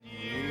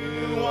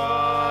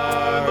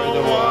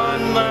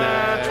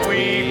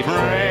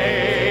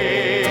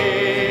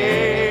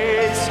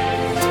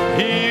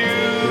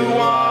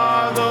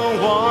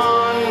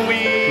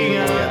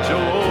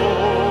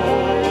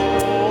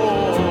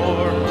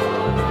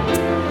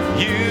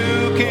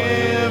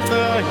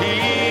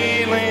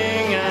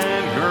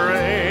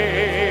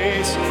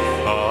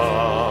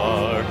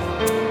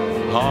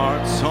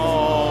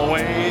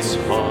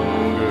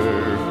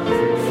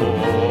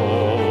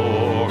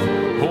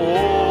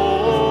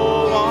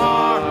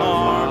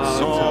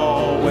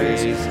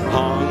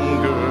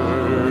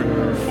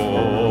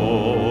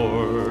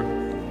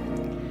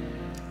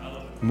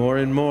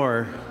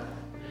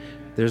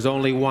There's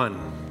only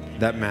one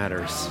that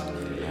matters.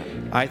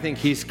 I think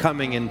he's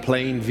coming in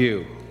plain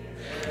view.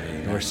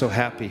 And we're so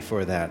happy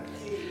for that.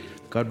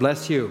 God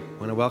bless you. I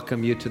want to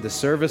welcome you to the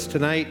service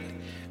tonight.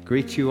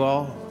 Greet you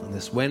all on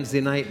this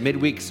Wednesday night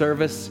midweek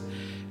service.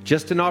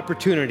 Just an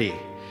opportunity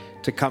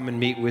to come and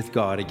meet with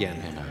God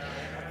again.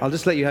 I'll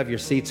just let you have your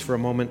seats for a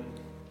moment.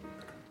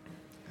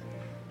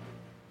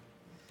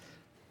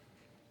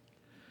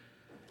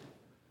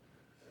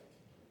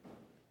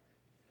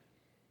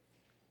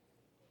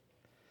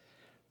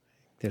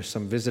 There's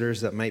some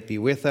visitors that might be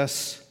with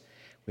us.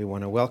 We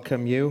want to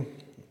welcome you.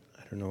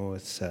 I don't know,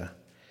 it's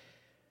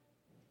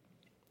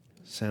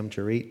Sam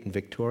Jarit and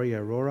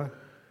Victoria Aurora.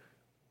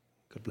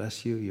 God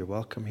bless you. You're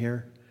welcome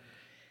here.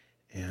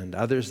 And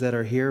others that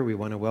are here, we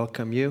want to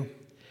welcome you.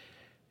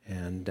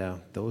 And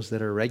those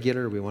that are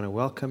regular, we want to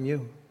welcome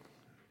you.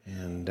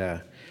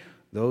 And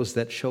those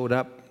that showed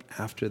up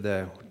after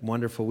the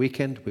wonderful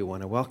weekend, we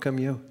want to welcome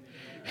you.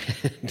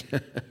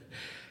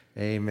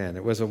 Amen.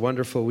 It was a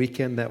wonderful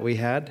weekend that we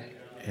had.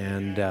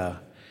 And I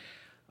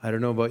don't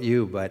know about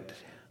you, but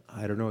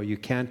I don't know, you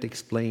can't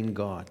explain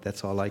God.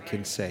 That's all I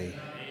can say.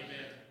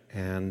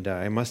 And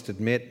I must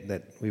admit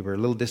that we were a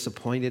little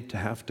disappointed to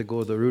have to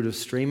go the route of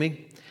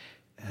streaming.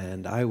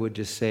 And I would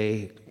just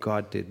say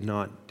God did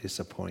not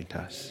disappoint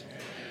us.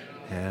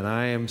 And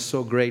I am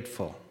so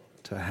grateful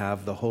to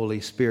have the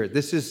Holy Spirit.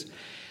 This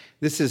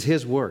is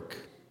His work.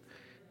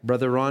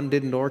 Brother Ron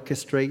didn't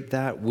orchestrate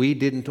that. We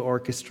didn't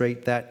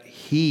orchestrate that.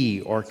 He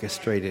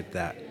orchestrated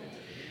that.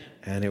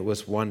 And it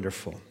was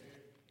wonderful.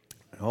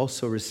 I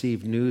also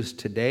received news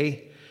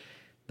today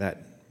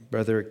that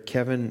Brother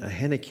Kevin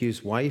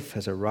Hennecue's wife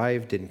has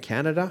arrived in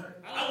Canada.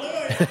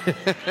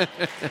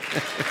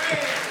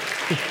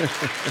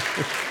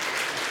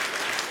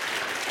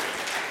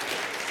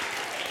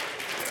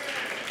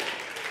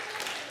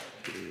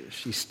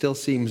 She still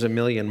seems a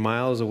million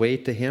miles away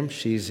to him.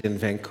 She's in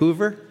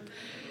Vancouver,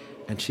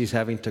 and she's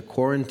having to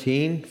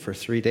quarantine for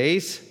 3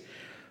 days.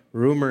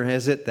 Rumor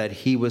has it that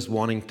he was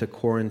wanting to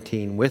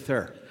quarantine with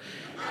her.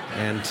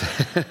 And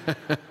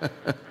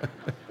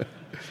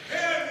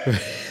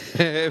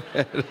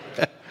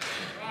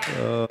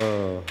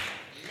oh,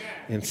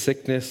 in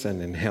sickness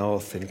and in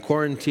health, in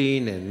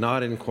quarantine and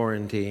not in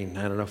quarantine.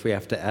 I don't know if we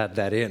have to add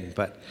that in,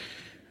 but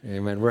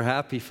amen. We're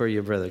happy for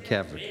you, Brother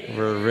Kevin.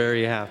 We're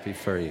very happy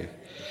for you.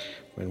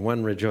 When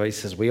one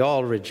rejoices, we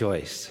all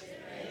rejoice.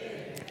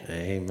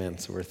 Amen.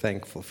 So we're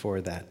thankful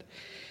for that.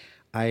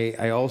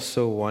 I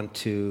also want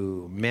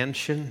to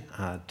mention,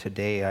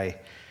 today I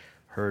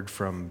heard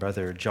from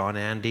Brother John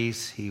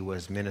Andes. He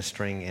was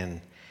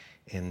ministering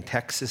in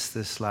Texas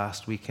this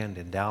last weekend,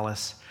 in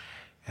Dallas,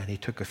 and he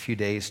took a few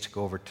days to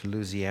go over to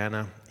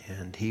Louisiana,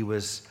 and he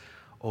was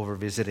over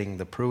visiting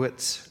the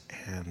Pruitts,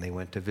 and they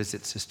went to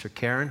visit Sister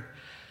Karen.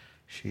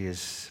 She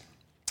is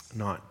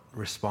not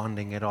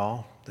responding at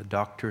all. The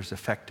doctors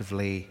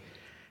effectively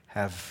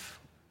have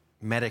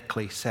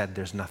medically said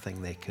there's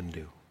nothing they can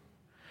do.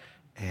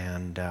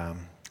 And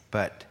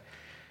but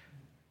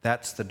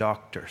that's the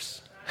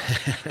doctors.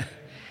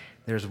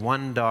 There's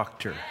one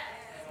doctor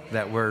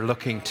that we're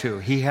looking to.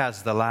 He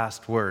has the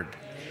last word.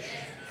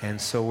 And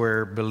so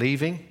we're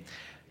believing.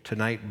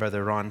 Tonight,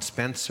 Brother Ron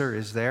Spencer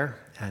is there,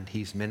 and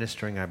he's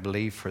ministering, I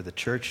believe, for the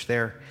church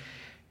there.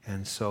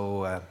 And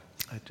so I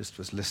just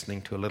was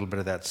listening to a little bit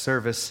of that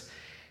service.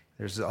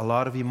 There's a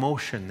lot of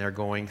emotion they're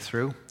going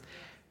through,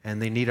 and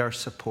they need our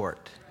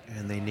support,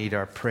 and they need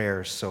our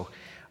prayers. So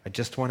I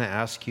just want to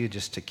ask you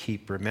just to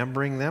keep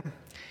remembering them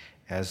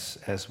as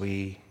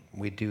we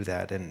do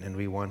that, and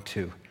we want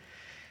to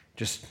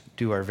just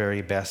do our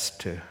very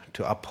best to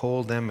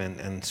uphold them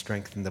and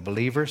strengthen the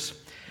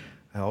believers.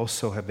 I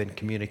also have been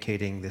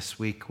communicating this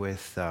week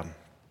with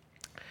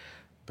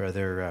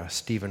Brother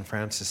Stephen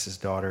Francis's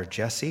daughter,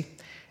 Jessie,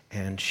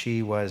 and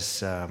she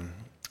was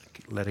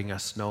letting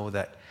us know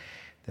that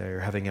they're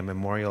having a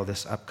memorial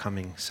this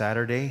upcoming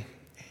Saturday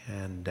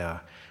and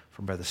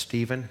for Brother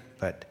Stephen,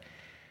 but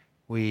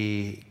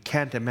we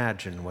can't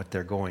imagine what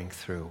they're going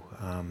through.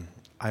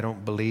 I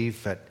don't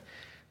believe that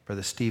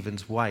Brother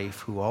Stephen's wife,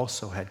 who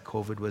also had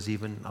COVID, was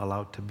even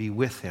allowed to be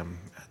with him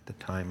at the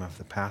time of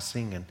the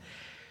passing. And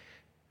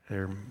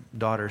their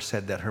daughter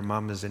said that her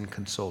mom is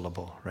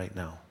inconsolable right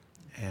now.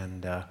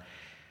 And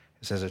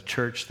as a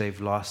church,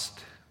 they've lost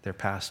their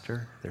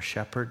pastor, their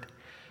shepherd,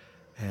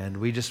 and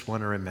we just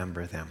want to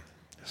remember them.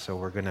 So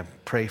we're going to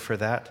pray for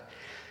that.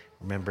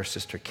 Remember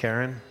Sister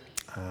Karen.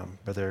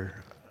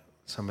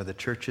 Some of the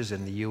churches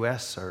in the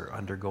U.S. are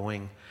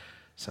undergoing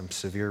some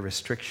severe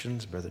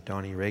restrictions. Brother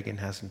Donnie Reagan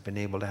hasn't been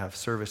able to have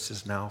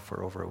services now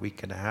for over a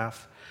week and a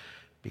half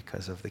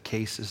because of the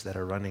cases that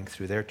are running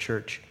through their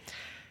church.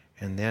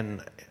 And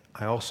then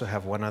I also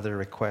have one other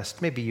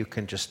request. Maybe you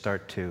can just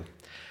start to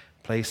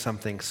play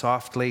something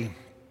softly,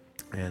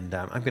 and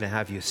I'm going to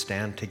have you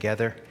stand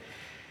together.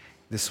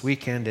 This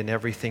weekend and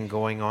everything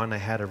going on, I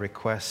had a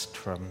request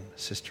from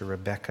Sister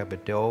Rebecca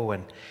Bedeau,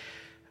 and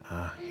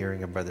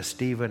hearing of Brother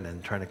Stephen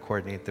and trying to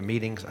coordinate the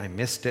meetings. I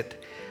missed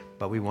it,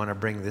 but we want to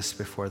bring this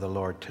before the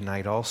Lord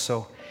tonight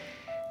also.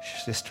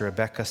 Sister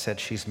Rebecca said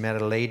she's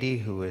met a lady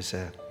who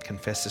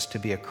confesses to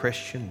be a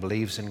Christian,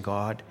 believes in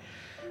God.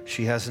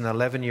 She has an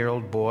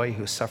 11-year-old boy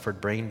who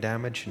suffered brain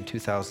damage in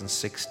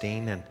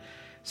 2016 and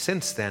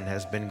since then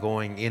has been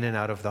going in and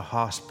out of the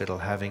hospital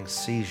having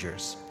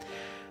seizures.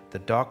 The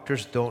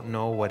doctors don't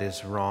know what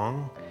is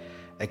wrong,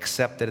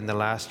 except that in the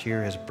last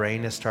year his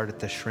brain has started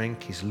to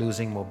shrink. He's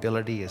losing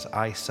mobility, his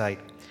eyesight.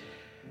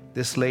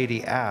 This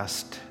lady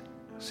asked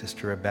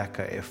Sister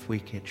Rebecca if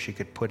she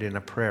could put in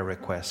a prayer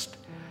request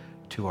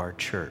to our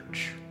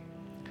church.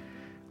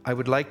 I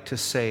would like to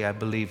say I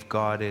believe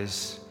God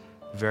is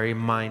very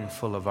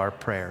mindful of our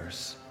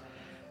prayers.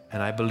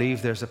 And I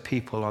believe there's a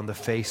people on the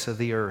face of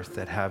the earth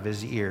that have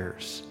his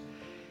ears.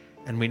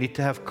 And we need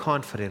to have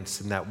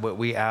confidence in that what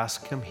we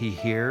ask him, he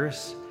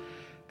hears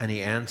and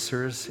he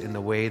answers in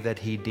the way that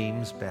he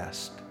deems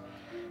best.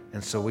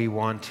 And so we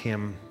want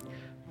him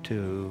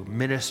to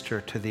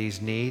minister to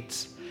these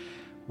needs.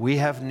 We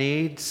have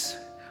needs. I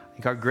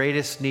think our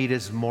greatest need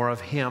is more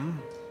of him.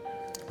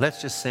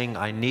 Let's just sing,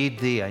 I need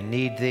thee,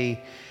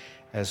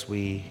 as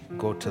we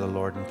go to the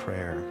Lord in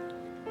prayer.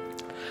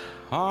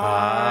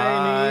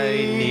 I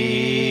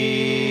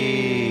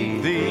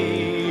need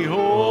thee,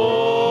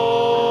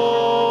 oh,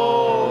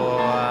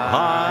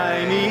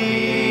 I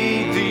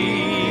need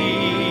thee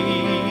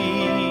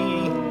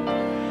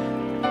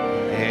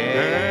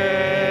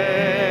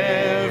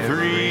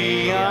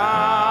every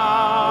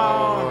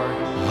hour.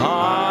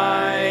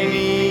 I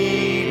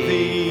need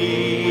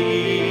thee,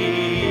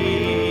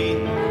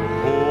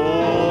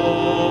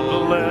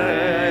 oh,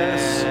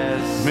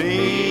 bless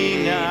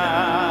me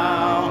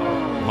now,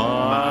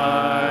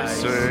 my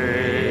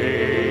Savior,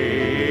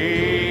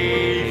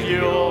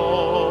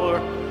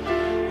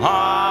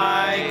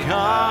 I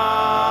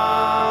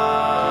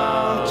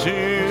come to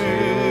thee.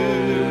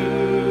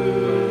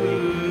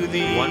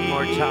 One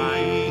more time.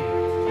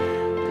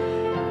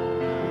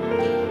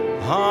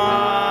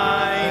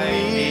 I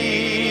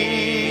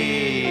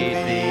need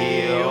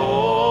thee,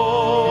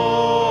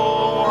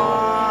 oh,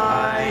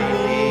 I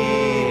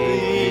need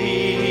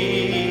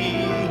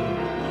thee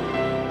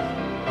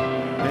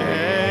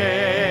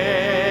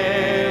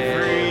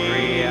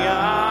every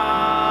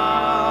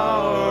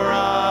hour.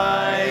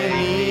 I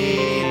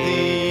need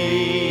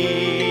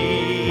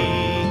thee,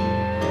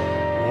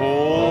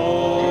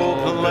 oh,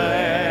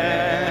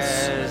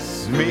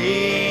 bless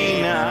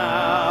me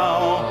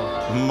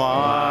now,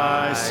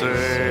 my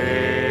Savior,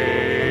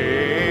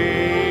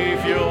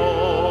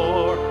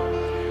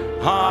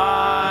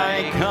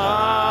 I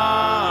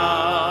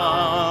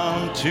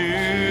come to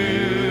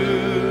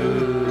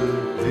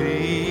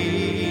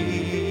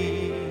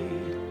thee.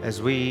 As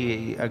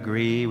we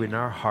agree in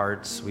our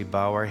hearts, we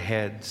bow our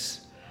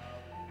heads.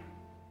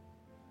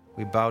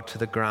 We bow to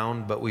the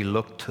ground, but we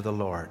look to the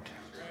Lord.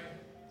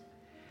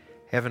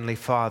 Heavenly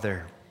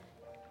Father,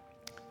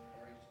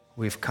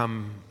 we've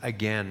come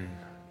again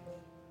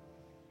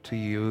to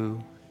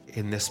you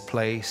in this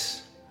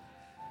place,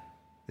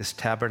 this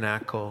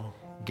tabernacle,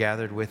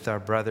 gathered with our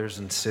brothers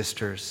and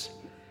sisters.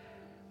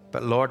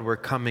 But Lord, we're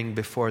coming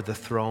before the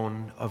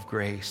throne of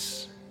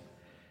grace.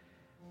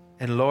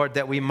 And Lord,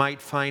 that we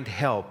might find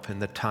help in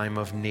the time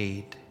of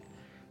need.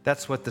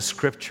 That's what the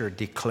scripture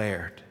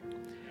declared.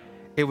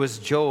 It was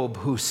Job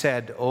who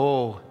said,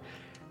 oh,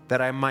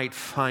 that I might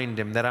find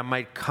him, that I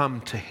might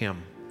come to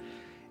him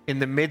in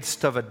the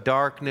midst of a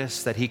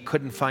darkness that he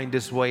couldn't find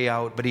his way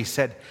out. But he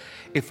said,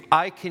 if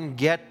I can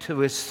get to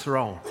his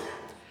throne,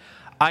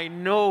 I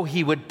know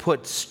he would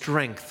put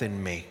strength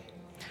in me.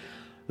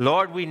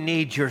 Lord, we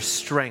need your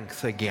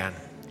strength again.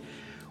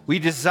 We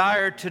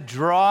desire to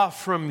draw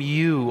from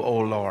you, O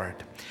Lord.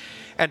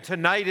 And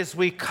tonight as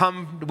we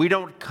come, we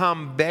don't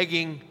come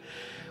begging.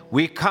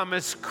 We come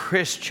as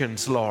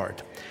Christians,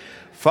 Lord.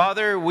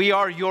 Father, we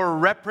are your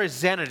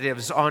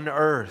representatives on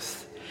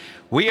earth.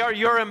 We are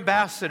your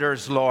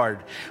ambassadors, Lord.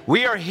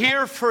 We are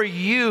here for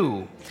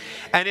you.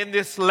 And in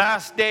this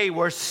last day,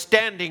 we're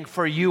standing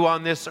for you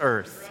on this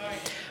earth.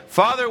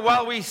 Father,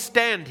 while we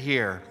stand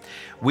here,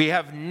 we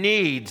have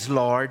needs,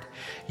 Lord.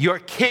 Your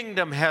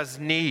kingdom has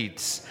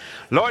needs.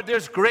 Lord,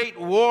 there's great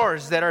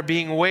wars that are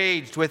being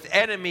waged with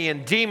enemy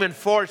and demon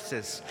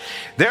forces.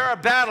 There are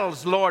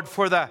battles, Lord,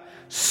 for the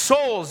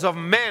souls of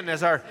men,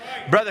 as our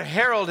brother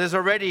Harold has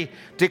already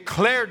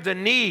declared the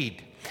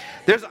need.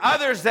 There's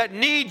others that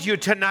need you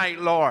tonight,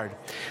 Lord.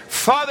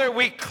 Father,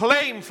 we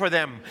claim for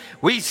them.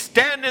 We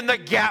stand in the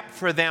gap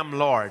for them,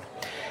 Lord.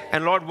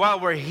 And Lord, while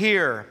we're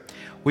here,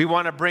 we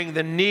want to bring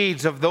the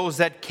needs of those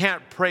that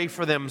can't pray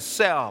for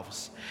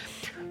themselves.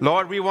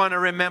 Lord, we want to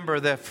remember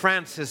the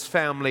Francis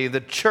family,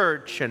 the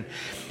church, and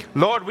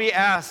Lord, we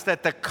ask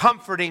that the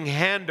comforting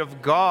hand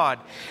of God,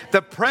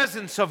 the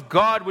presence of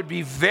God would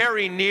be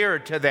very near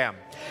to them.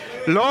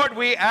 Lord,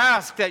 we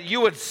ask that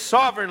you would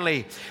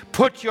sovereignly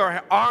put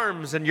your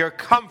arms and your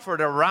comfort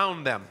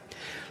around them.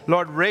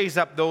 Lord, raise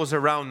up those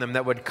around them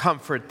that would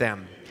comfort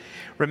them.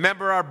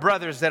 Remember our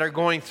brothers that are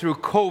going through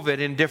COVID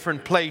in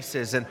different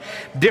places and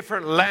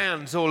different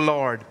lands, oh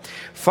Lord.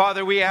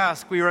 Father, we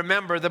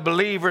remember the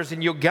believers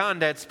in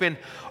Uganda. It's been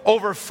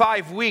over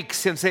 5 weeks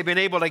since they've been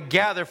able to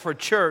gather for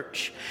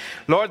church.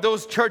 Lord,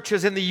 those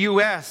churches in the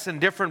U.S. and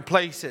different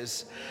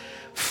places.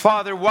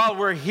 Father, while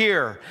we're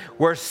here,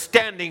 we're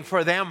standing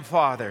for them,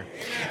 Father.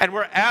 And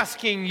we're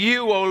asking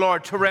you, oh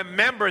Lord, to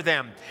remember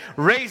them.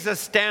 Raise a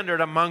standard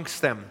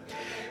amongst them.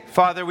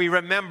 Father, we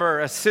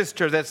remember a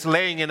sister that's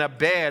laying in a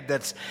bed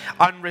that's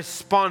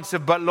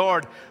unresponsive, but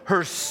Lord,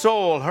 her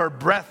soul, her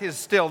breath is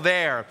still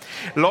there.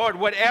 Lord,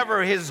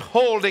 whatever is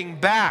holding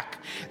back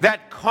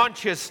that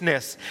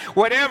consciousness,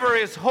 whatever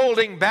is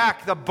holding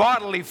back the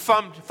bodily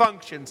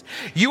functions,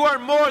 you are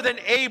more than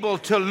able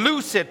to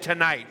loose it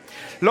tonight.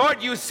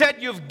 Lord, you said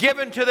you've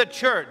given to the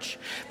church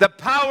the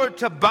power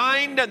to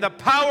bind and the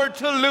power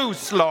to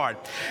loose, Lord.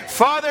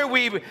 Father,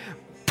 we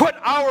put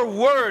our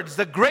words,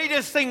 the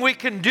greatest thing we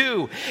can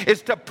do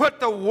is to put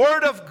the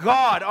word of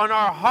God on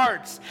our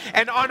hearts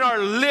and on our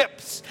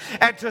lips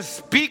and to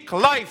speak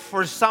life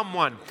for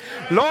someone.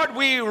 Lord,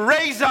 we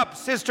raise up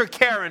Sister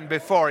Karen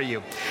before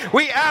you.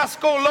 We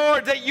ask, oh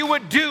Lord, that you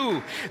would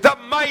do the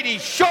mighty,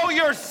 show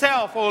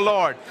yourself, oh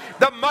Lord,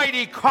 the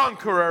mighty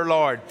conqueror,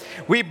 Lord.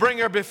 We bring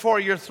her before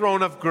your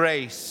throne of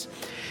grace.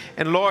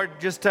 And Lord,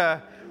 just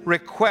a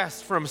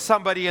request from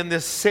somebody in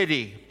this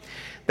city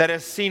that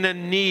has seen a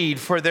need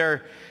for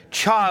their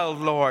child,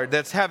 Lord,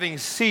 that's having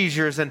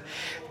seizures and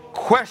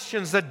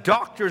questions that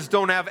doctors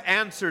don't have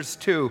answers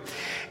to.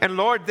 And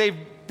Lord, they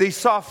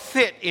saw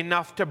fit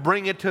enough to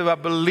bring it to a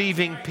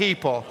believing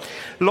people.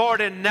 Lord,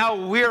 and now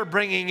we're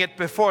bringing it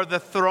before the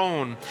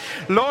throne.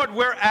 Lord,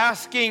 we're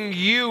asking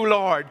you,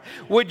 Lord,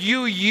 would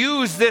you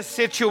use this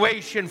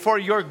situation for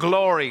your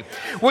glory?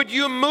 Would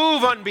you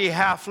move on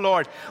behalf,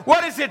 Lord?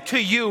 What is it to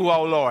you,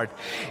 O Lord?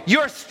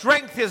 Your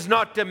strength is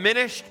not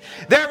diminished.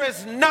 There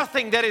is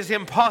nothing that is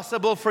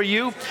impossible for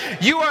you.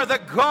 You are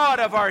the God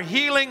of our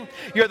healing.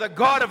 You're the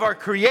God of our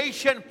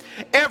creation.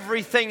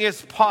 Everything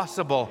is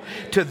possible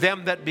to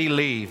them that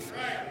believe.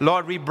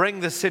 Lord, we bring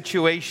the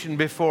situation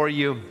before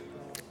you.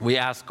 We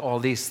ask all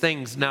these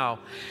things now.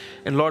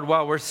 And Lord,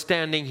 while we're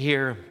standing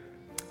here,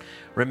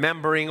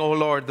 remembering, oh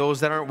Lord,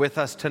 those that aren't with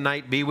us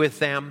tonight, be with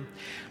them.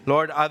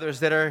 Lord, others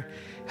that are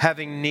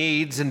having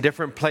needs in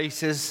different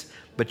places,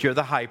 but you're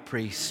the high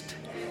priest.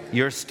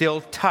 You're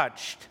still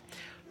touched.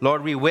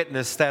 Lord, we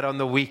witnessed that on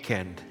the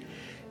weekend.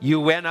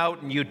 You went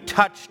out and you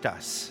touched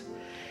us.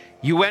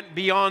 You went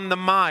beyond the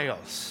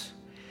miles.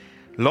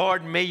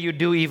 Lord, may you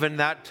do even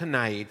that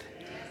tonight.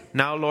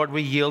 Now, Lord,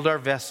 we yield our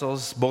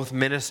vessels, both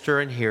minister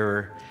and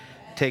hearer.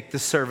 Take the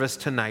service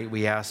tonight,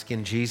 we ask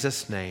in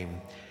Jesus' name.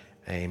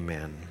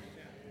 Amen.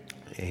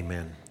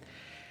 Amen.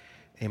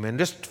 Amen.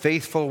 Just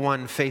faithful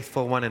one,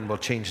 and we'll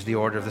change the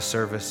order of the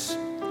service.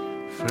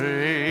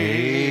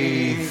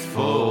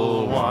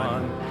 Faithful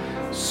one,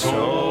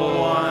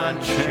 so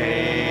unchanging,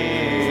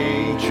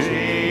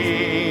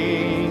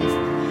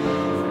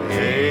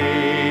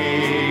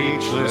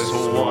 ageless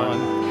one,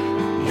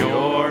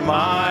 you're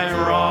my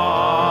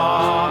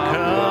rock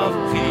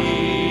of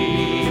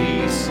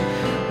peace,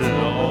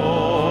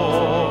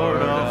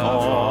 Lord of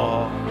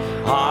all,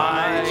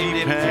 I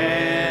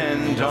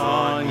depend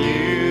on you.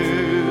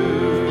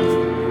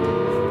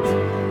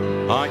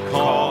 I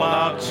call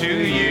out to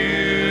you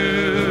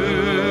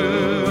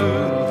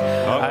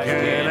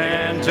again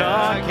and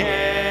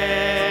again.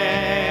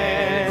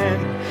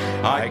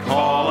 I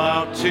call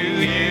out to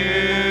you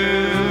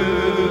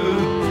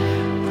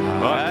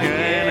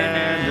again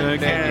and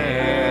again.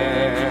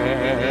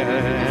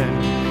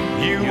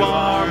 You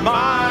are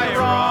my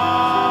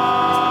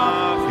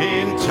rock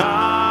in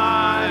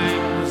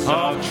times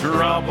of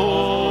trouble.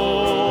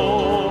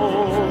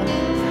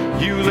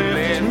 You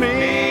lift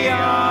me up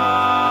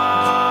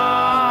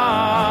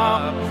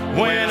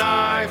when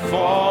I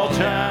fall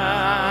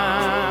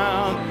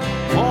down.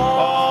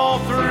 All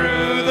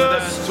through the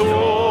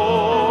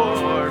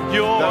storm,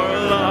 your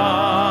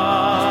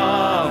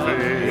love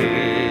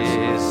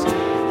is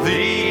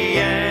the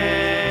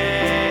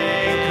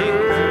anchor.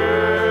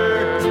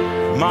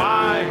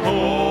 My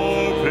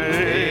hope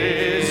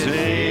is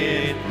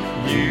in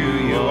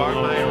you. You are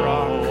my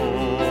rock.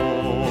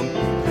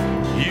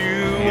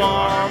 You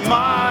are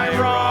my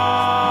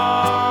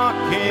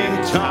rock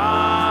in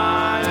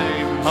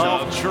time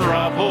of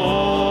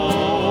trouble.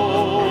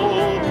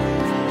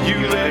 You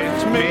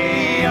lift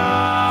me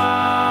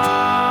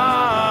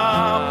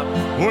up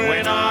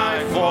when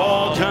I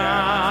fall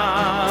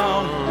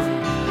down.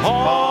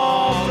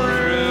 All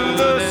through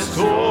the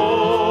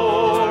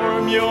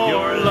storm,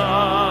 your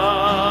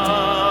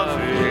love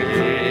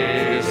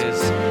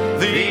is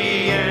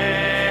the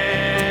anchor.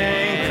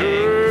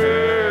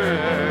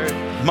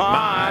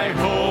 My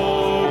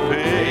hope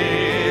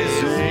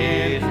is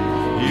in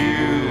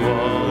you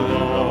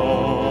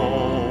alone.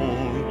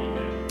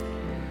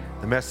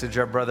 The message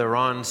our brother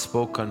Ron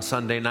spoke on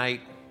Sunday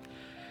night,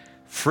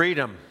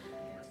 freedom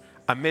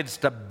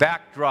amidst a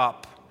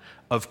backdrop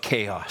of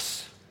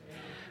chaos.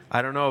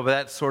 I don't know, but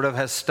that sort of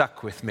has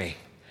stuck with me.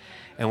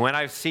 And when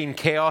I've seen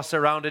chaos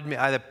surrounded me,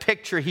 the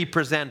picture he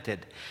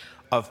presented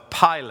of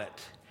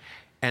Pilate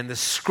and the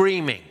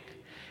screaming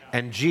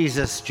and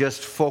Jesus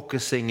just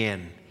focusing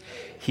in.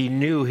 He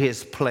knew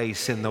his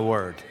place in the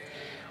Word.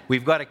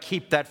 We've got to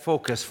keep that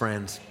focus,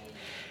 friends.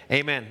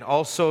 Amen.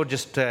 Also,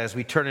 just as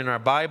we turn in our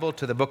Bible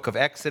to the book of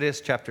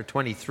Exodus, chapter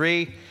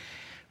 23,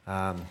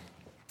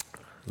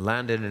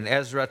 Landon and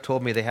Ezra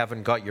told me they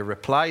haven't got your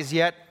replies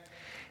yet,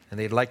 and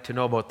they'd like to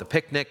know about the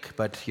picnic,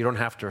 but you don't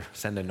have to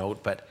send a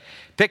note. But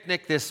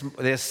picnic this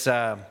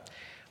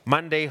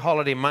Monday,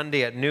 holiday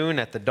Monday at noon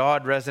at the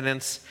Dodd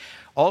residence.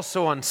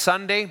 Also on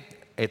Sunday,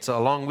 it's a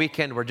long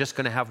weekend. We're just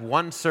going to have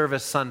one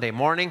service Sunday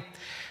morning.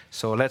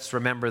 So let's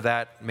remember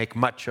that, make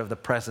much of the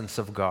presence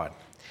of God.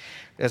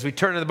 As we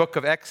turn to the book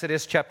of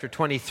Exodus, chapter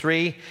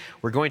 23,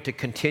 we're going to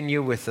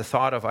continue with the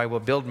thought of I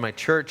will build my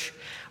church.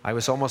 I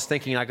was almost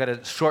thinking I got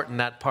to shorten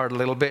that part a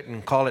little bit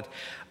and call it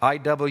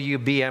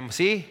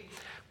IWBMC,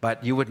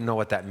 but you wouldn't know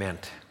what that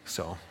meant.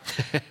 So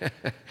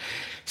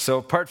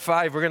part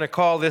 5, we're going to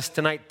call this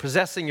tonight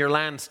Possessing Your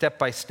Land Step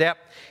by Step.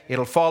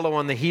 It'll follow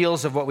on the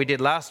heels of what we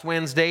did last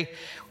Wednesday.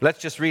 Let's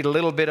just read a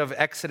little bit of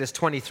Exodus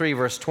 23,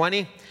 verse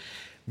 20.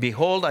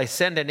 Behold, I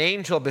send an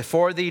angel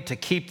before thee to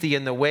keep thee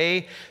in the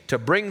way, to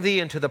bring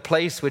thee into the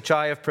place which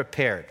I have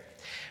prepared.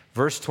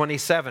 Verse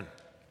 27.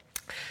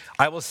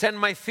 I will send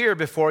my fear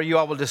before you.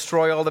 I will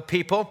destroy all the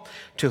people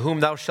to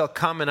whom thou shalt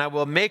come, and I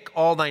will make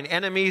all thine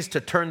enemies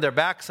to turn their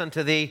backs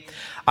unto thee.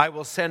 I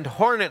will send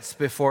hornets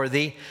before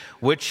thee,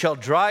 which shall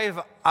drive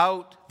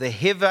out the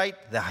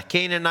Hivite, the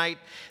Canaanite,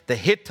 the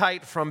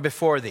Hittite from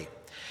before thee.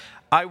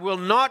 I will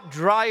not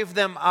drive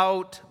them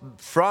out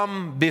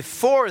from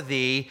before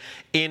thee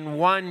in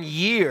 1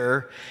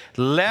 year,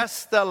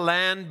 lest the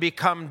land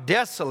become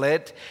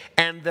desolate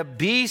and the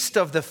beast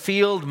of the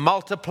field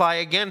multiply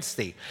against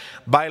thee.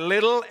 By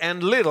little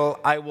and little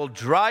I will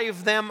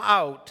drive them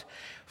out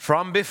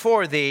from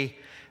before thee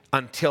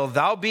until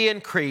thou be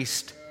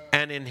increased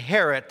and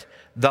inherit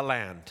the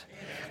land.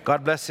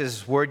 God bless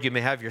his word. You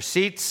may have your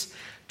seats.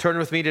 Turn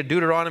with me to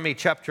Deuteronomy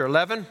chapter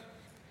 11.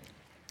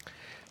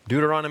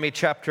 Deuteronomy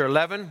chapter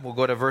 11, we'll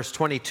go to verse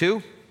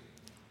 22.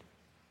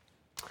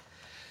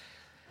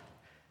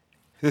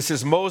 This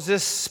is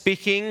Moses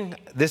speaking.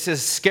 This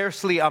is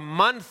scarcely a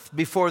month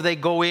before they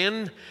go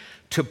in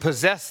to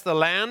possess the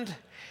land.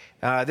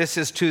 This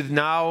is to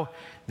now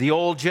the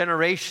old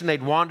generation.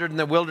 They'd wandered in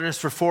the wilderness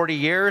for 40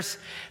 years.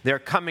 They're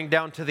coming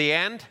down to the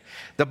end.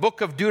 The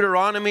book of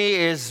Deuteronomy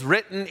is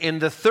written in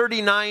the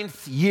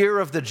 39th year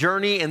of the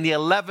journey in the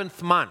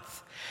 11th month.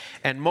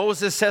 And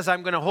Moses says,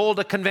 I'm going to hold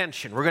a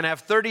convention. We're going to have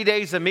 30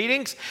 days of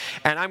meetings,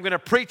 and I'm going to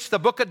preach the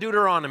book of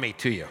Deuteronomy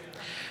to you.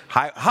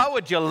 How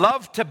would you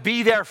love to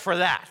be there for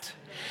that?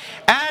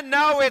 And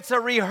now it's a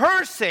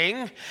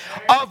rehearsing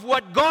of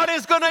what God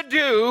is going to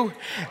do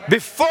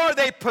before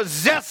they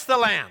possess the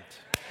land.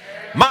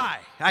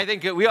 I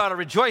think we ought to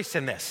rejoice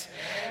in this.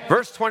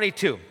 Verse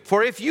 22,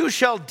 for if you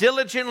shall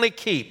diligently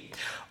keep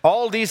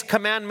all these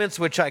commandments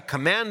which I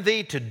command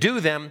thee to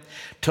do them,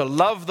 to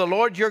love the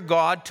Lord your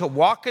God, to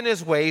walk in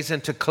his ways,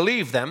 and to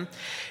cleave them,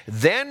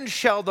 then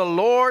shall the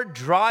Lord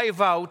drive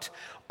out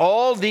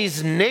all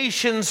these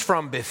nations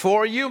from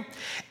before you,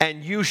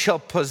 and you shall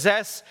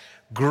possess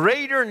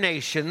greater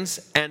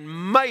nations and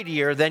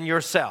mightier than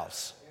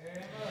yourselves.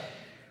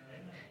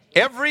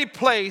 Every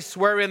place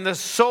wherein the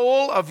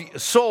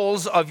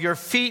soles of your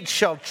feet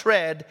shall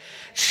tread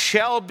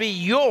shall be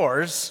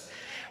yours.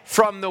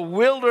 From the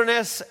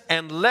wilderness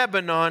and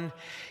Lebanon,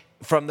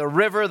 from the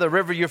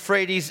river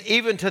Euphrates,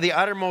 even to the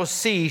uttermost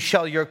sea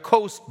shall your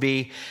coast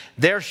be.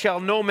 There shall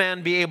no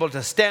man be able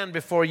to stand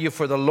before you,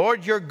 for the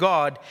Lord your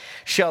God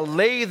shall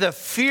lay the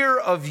fear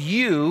of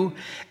you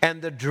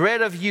and the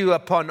dread of you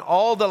upon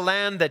all the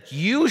land that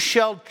you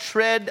shall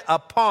tread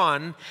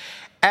upon,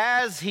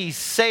 as he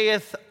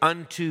saith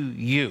unto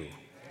you.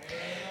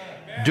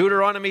 Amen.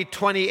 Deuteronomy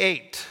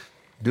 28.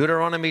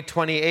 Deuteronomy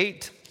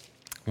 28.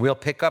 We'll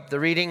pick up the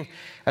reading.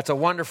 That's a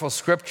wonderful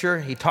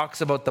scripture. He talks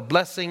about the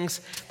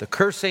blessings, the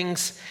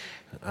cursings.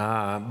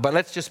 But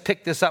let's just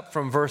pick this up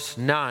from verse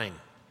 9.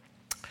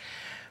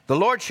 The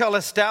Lord shall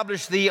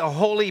establish thee a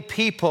holy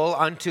people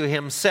unto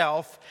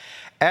himself,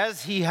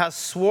 as he has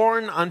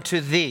sworn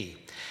unto thee.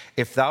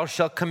 If thou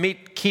shalt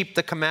keep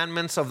the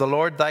commandments of the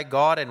Lord thy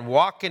God and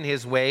walk in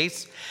his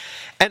ways,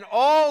 and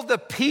all the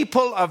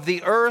people of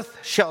the earth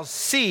shall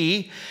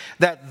see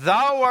that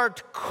thou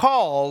art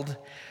called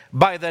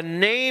by the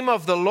name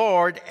of the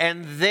Lord,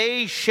 and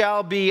they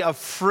shall be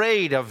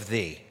afraid of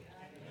thee.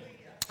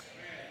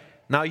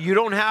 Now, you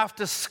don't have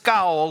to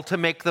scowl to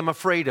make them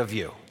afraid of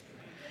you.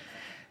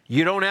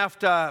 You don't have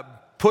to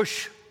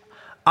push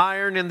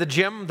iron in the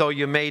gym, though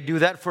you may do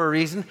that for a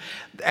reason,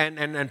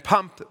 and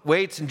pump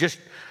weights and just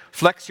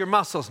flex your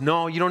muscles.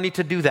 No, you don't need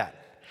to do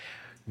that.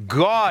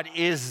 God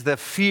is the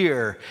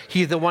fear.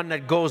 He's the one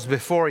that goes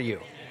before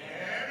you.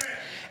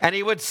 And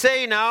he would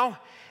say now,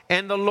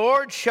 and the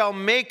Lord shall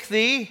make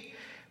thee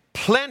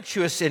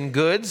plenteous in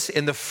goods,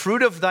 in the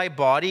fruit of thy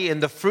body,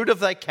 in the fruit of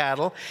thy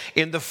cattle,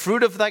 in the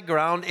fruit of thy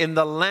ground, in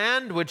the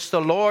land which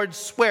the Lord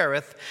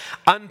sweareth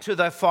unto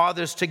thy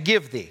fathers to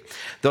give thee.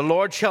 The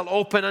Lord shall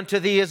open unto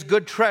thee his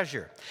good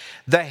treasure,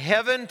 the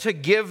heaven to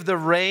give the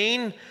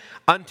rain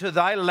unto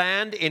thy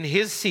land in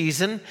his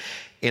season,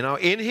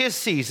 in his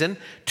season,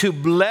 to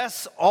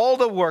bless all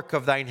the work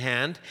of thine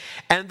hand.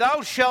 And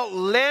thou shalt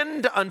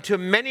lend unto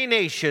many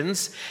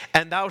nations,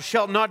 and thou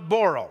shalt not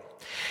borrow.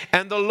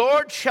 And the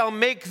Lord shall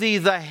make thee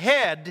the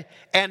head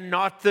and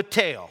not the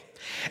tail.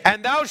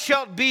 And thou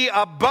shalt be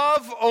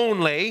above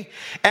only,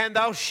 and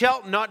thou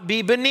shalt not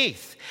be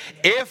beneath,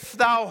 if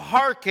thou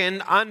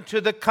hearken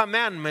unto the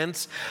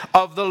commandments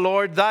of the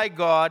Lord thy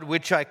God,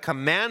 which I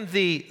command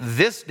thee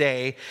this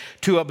day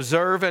to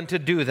observe and to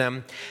do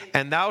them.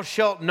 And thou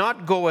shalt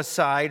not go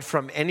aside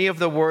from any of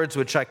the words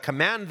which I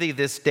command thee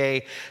this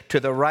day, to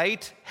the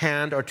right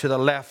hand or to the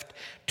left,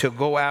 to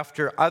go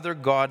after other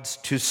gods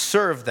to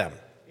serve them.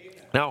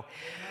 Now,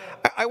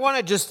 I want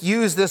to just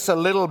use this a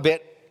little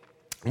bit.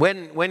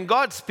 When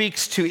God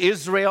speaks to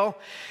Israel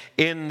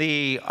in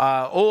the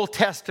Old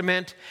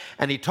Testament,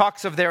 and he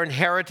talks of their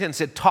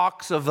inheritance, it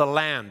talks of the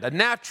land, a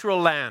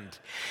natural land.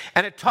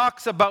 And it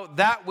talks about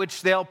that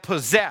which they'll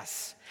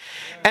possess.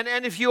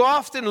 And if you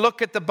often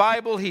look at the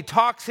Bible, he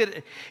talks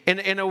it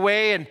in a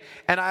way,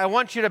 and I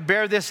want you to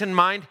bear this in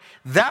mind,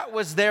 that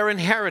was their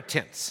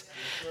inheritance.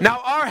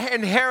 Now, our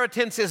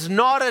inheritance is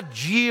not a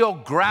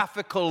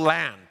geographical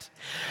land.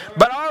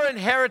 But our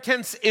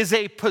inheritance is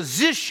a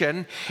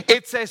position.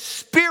 It's a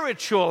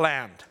spiritual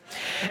land.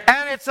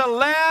 And it's a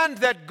land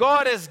that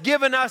God has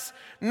given us,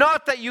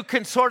 not that you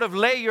can sort of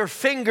lay your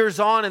fingers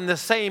on in the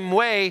same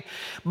way,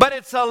 but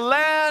it's a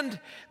land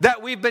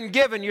that we've been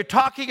given. You're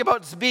talking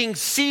about being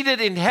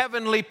seated in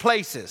heavenly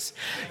places.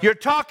 You're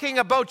talking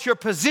about your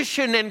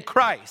position in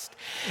Christ.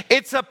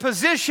 It's a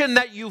position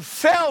that you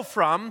fell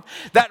from,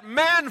 that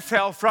man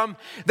fell from,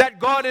 that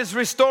God is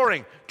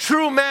restoring.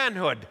 True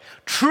manhood,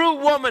 true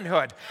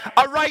womanhood,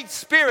 a right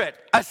spirit,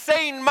 a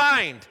sane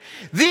mind.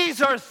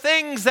 These are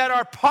things that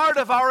are part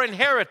of our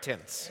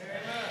inheritance.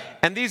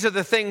 And these are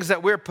the things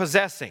that we're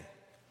possessing.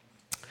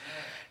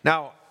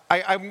 Now,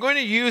 I'm going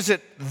to use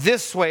it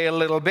this way a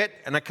little bit,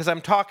 and because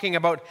I'm talking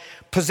about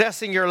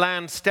possessing your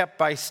land step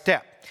by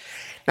step.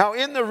 Now,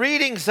 in the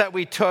readings that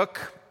we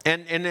took,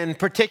 and in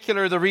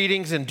particular the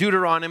readings in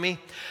Deuteronomy,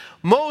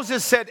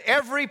 Moses said,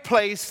 every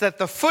place that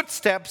the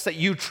footsteps that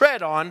you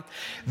tread on,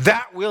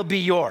 that will be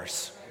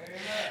yours.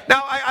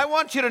 Now, I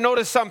want you to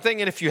notice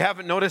something, and if you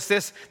haven't noticed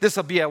this, this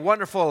will be a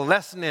wonderful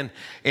lesson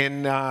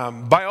in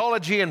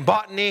biology and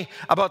botany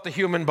about the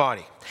human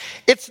body.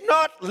 It's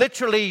not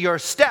literally your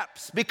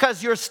steps,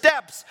 because your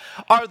steps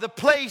are the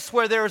place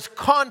where there's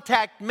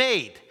contact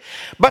made.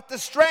 But the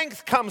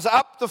strength comes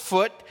up the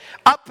foot,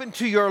 up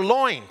into your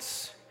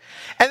loins.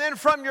 And then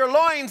from your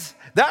loins,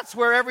 that's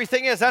where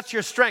everything is. That's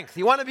your strength.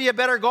 You want to be a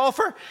better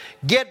golfer?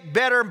 Get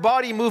better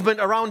body movement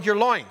around your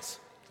loins.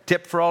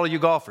 Tip for all of you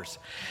golfers.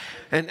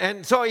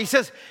 And so he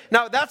says,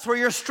 now that's where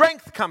your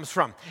strength comes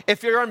from.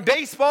 If you're on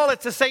baseball,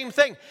 it's the same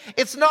thing.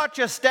 It's not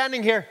just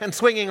standing here and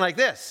swinging like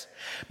this.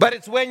 But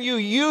it's when you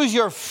use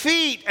your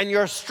feet and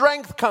your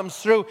strength comes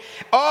through,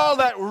 all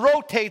that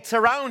rotates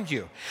around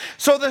you.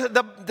 So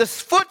the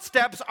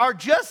footsteps are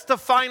just the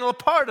final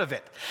part of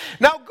it.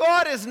 Now,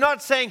 God is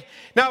not saying,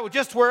 now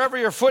just wherever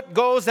your foot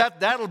goes,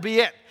 that'll be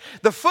it.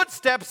 The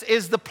footsteps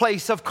is the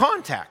place of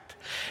contact.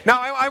 Now,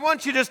 I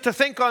want you just to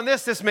think on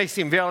this. This may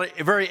seem very,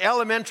 very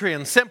elementary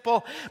and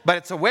simple, but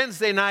it's a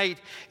Wednesday night.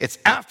 It's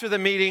after the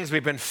meetings.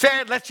 We've been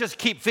fed. Let's just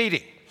keep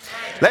feeding.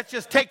 Let's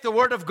just take the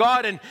word of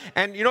God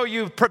and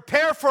you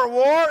prepare for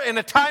war in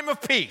a time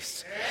of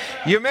peace.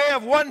 You may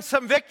have won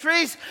some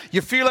victories.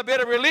 You feel a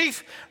bit of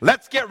relief.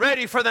 Let's get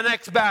ready for the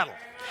next battle.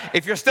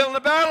 If you're still in the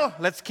battle,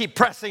 let's keep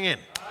pressing in.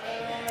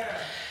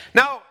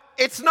 Now,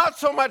 it's not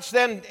so much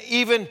then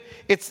even,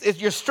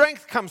 your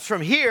strength comes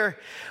from here,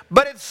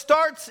 but it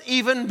starts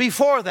even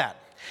before that.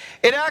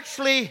 It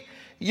actually,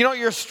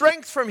 your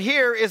strength from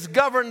here is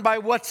governed by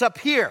what's up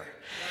here.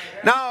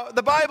 Now,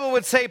 the Bible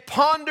would say,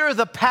 ponder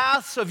the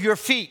paths of your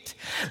feet.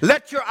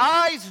 Let your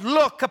eyes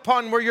look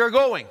upon where you're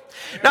going.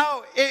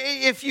 Now,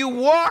 if you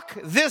walk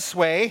this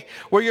way,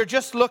 where you're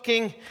just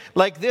looking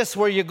like this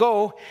where you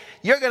go,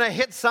 you're going to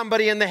hit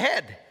somebody in the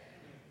head.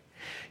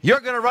 You're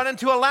going to run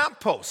into a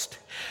lamppost.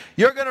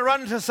 You're going to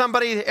run into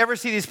somebody. Ever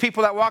see these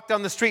people that walk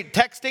down the street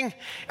texting?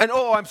 And,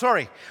 I'm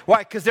sorry. Why?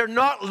 Because they're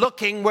not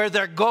looking where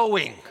they're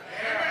going.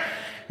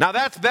 Now,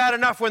 that's bad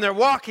enough when they're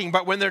walking,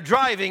 but when they're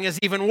driving is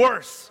even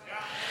worse.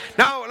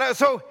 Now,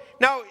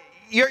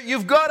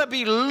 you've got to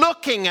be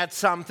looking at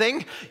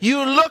something.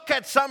 You look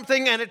at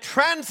something and it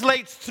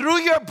translates through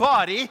your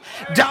body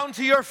down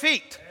to your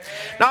feet.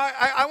 Now,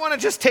 I want to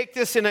just take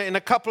this in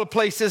a couple of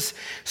places.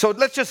 So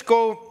let's just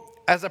go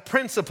as a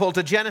principle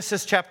to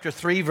Genesis chapter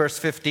 3, verse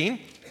 15.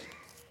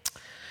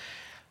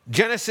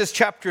 Genesis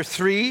chapter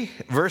 3,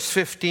 verse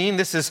 15.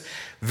 This is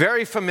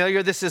very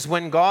familiar. This is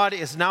when God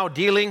is now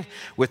dealing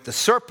with the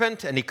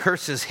serpent and he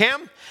curses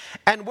him.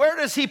 And where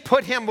does he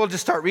put him? We'll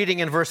just start reading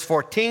in verse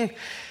 14.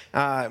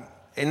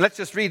 And let's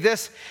just read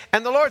this.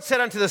 And the Lord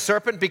said unto the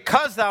serpent,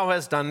 because thou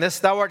hast done this,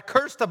 thou art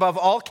cursed above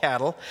all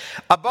cattle,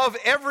 above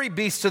every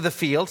beast of the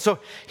field. So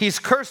he's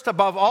cursed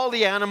above all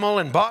the animal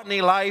and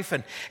botany life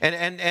and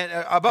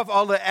above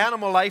all the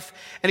animal life.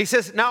 And he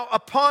says, now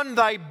upon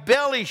thy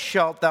belly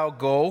shalt thou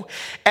go,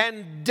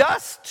 and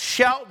dust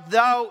shalt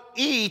thou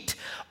eat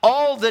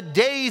all the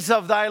days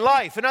of thy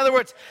life. In other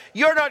words,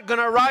 you're not going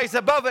to rise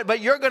above it, but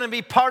you're going to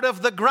be part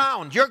of the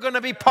ground. You're going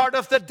to be part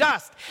of the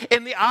dust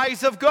in the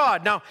eyes of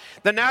God. Now,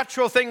 the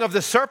natural thing of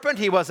the serpent,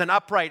 he was an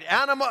upright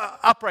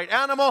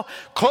animal,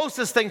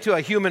 closest thing to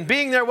a human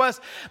being there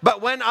was.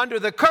 But when under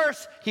the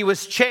curse, he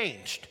was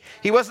changed.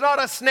 He was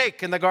not a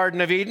snake in the Garden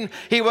of Eden.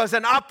 He was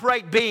an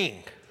upright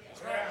being.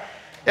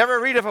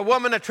 Ever read of a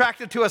woman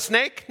attracted to a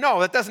snake?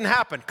 No, that doesn't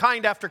happen.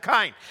 Kind after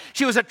kind.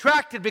 She was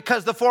attracted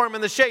because the form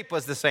and the shape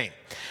was the same.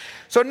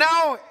 So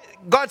now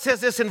God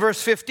says this in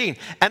verse 15,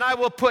 and I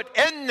will put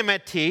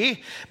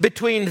enmity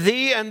between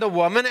thee and the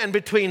woman, and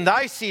between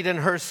thy seed and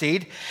her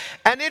seed,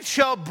 and it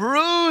shall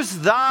bruise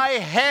thy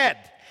head.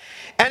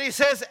 And he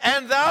says,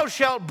 and thou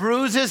shalt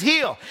bruise his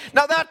heel.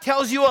 Now that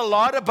tells you a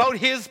lot about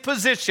his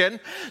position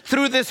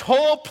through this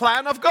whole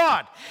plan of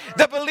God.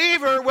 The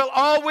believer will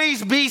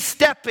always be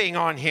stepping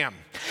on him.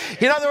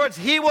 In other words,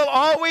 he will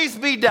always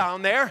be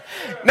down there.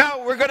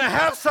 Now, we're going to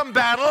have some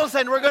battles,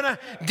 and we're going to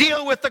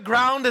deal with the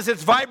ground as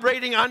it's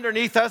vibrating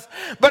underneath us.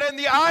 But in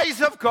the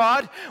eyes of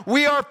God,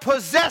 we are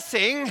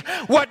possessing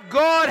what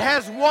God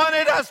has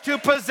wanted us to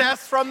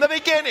possess from the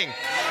beginning.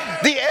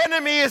 The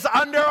enemy is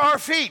under our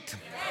feet.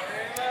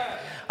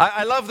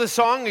 I love the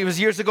song. It was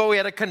years ago. We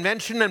had a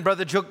convention, and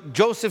Brother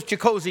Joseph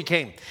Chikozi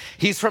came.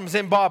 He's from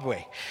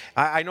Zimbabwe.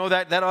 I know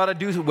that ought to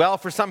do well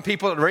for some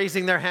people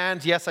raising their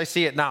hands. Yes, I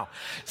see it now.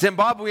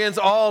 Zimbabweans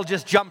all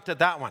just jumped at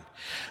that one.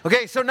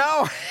 Okay, so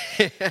now,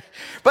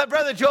 but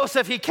Brother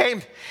Joseph, he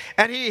came,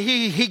 and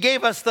he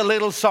gave us the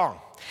little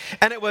song.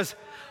 And it was,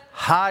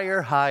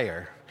 higher,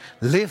 higher,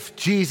 lift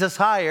Jesus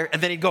higher.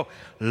 And then he'd go,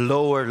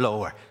 lower,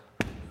 lower,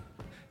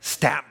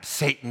 stamp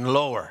Satan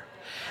lower.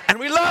 And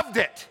we loved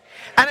it.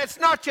 And it's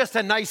not just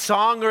a nice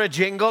song or a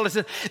jingle.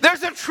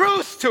 There's a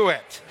truth to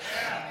it.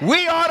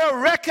 We ought to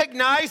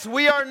recognize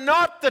we are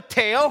not the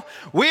tail.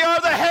 We are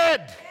the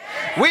head.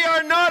 We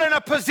are not in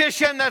a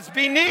position that's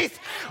beneath.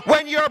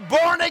 When you're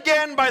born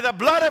again by the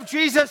blood of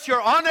Jesus,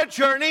 you're on a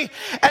journey.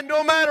 And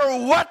no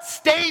matter what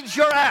stage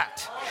you're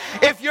at,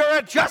 if you're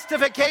at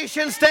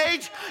justification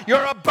stage,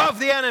 you're above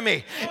the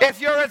enemy.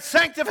 If you're at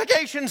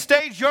sanctification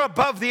stage, you're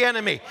above the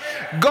enemy.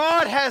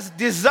 God has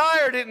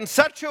desired it in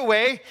such a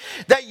way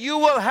that you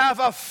will have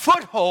a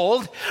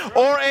foothold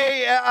or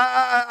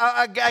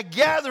a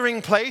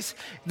gathering place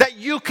that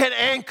you can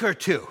anchor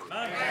to.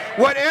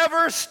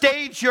 Whatever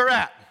stage you're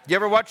at. You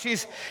ever watch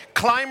these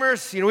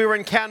climbers? You know, we were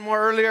in Canmore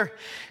earlier,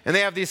 and they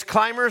have these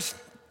climbers,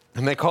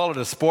 and they call it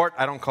a sport.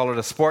 I don't call it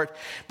a sport.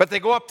 But they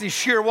go up these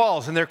sheer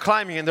walls, and they're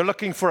climbing, and they're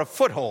looking for a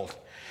foothold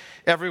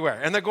everywhere.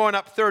 And they're going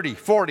up 30,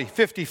 40,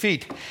 50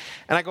 feet.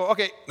 And I go,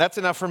 okay, that's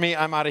enough for me.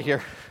 I'm out of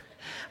here.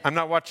 I'm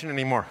not watching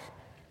anymore.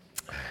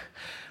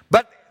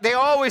 But they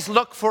always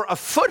look for a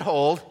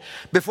foothold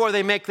before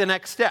they make the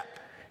next step.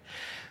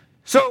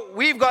 So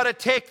we've got to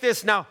take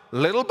this now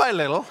little by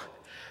little,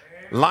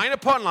 line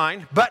upon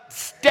line, but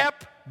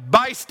step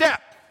by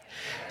step.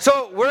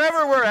 So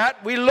wherever we're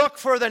at, we look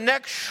for the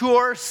next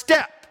sure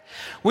step.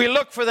 We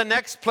look for the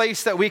next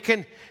place that we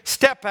can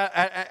step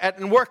at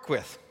and work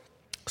with.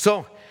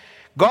 So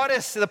God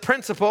is the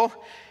principle,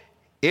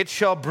 it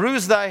shall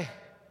bruise thy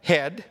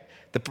head,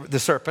 the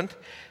serpent,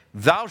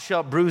 thou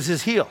shalt bruise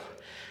his heel.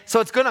 So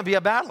it's going to be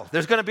a battle.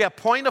 There's going to be a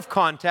point of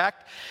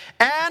contact.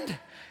 And,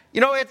 you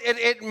know,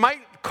 it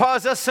might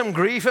cause us some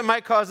grief, it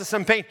might cause us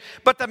some pain.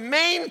 But the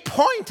main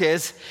point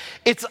is,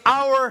 it's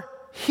our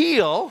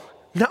heel,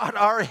 not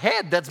our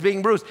head, that's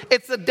being bruised.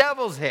 It's the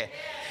devil's head.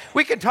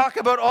 We can talk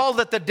about all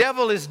that the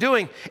devil is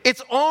doing.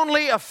 It's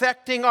only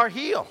affecting our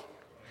heel.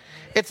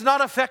 It's not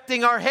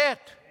affecting our head.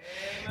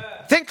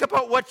 Think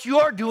about what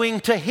you're doing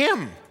to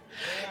him.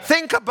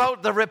 Think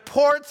about the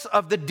reports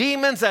of the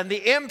demons and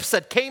the imps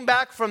that came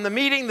back from the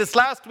meeting this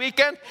last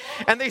weekend,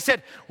 and they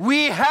said,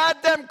 we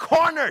had them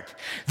cornered.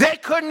 They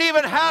couldn't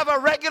even have a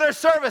regular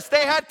service.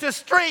 They had to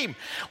stream.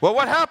 Well,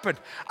 what happened?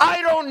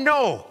 I don't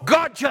know.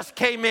 God just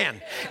came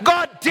in.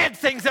 God did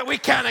things that we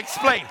can't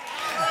explain.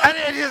 And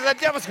the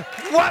devil's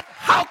going, what?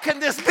 How can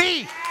this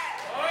be?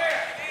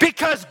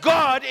 Because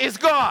God is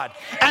God,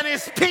 and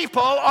his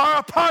people are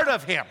a part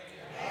of him.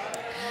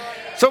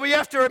 So we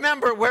have to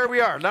remember where we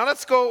are. Now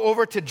let's go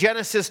over to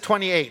Genesis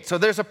 28. So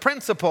there's a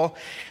principle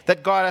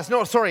that God has.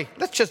 No, sorry.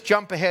 Let's just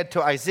jump ahead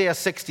to Isaiah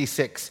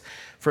 66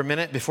 for a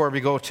minute before we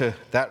go to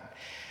that.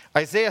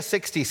 Isaiah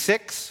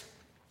 66.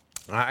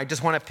 I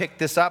just want to pick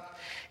this up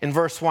in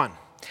verse 1.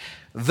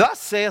 Thus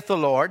saith the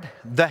Lord,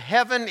 the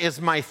heaven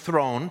is my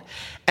throne,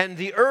 and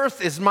the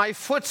earth is my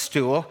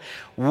footstool.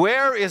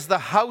 Where is the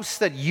house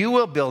that you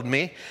will build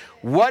me?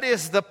 What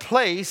is the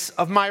place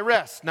of my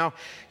rest? Now,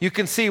 you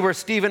can see where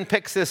Stephen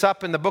picks this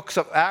up in the books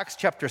of Acts,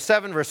 chapter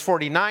 7, verse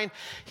 49.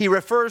 He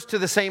refers to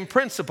the same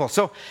principle.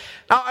 So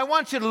now I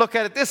want you to look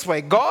at it this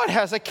way. God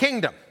has a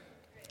kingdom.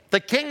 The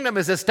kingdom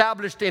is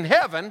established in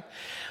heaven,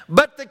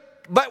 but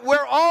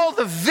where all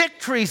the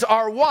victories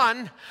are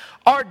won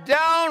are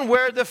down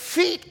where the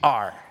feet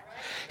are.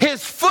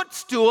 His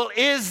footstool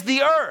is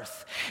the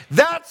earth.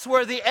 That's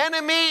where the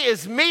enemy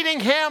is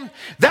meeting him.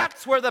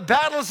 That's where the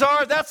battles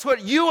are. That's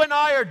what you and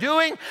I are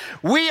doing.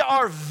 We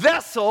are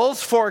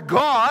vessels for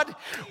God.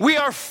 We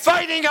are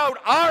fighting out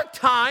our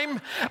time,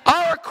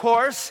 our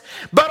course,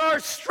 but our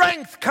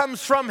strength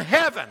comes from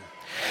heaven.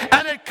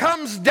 And it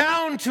comes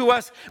down to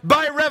us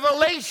by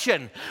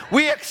revelation.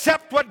 We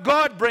accept what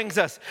God brings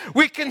us.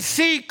 We can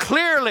see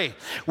clearly.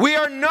 We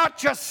are not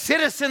just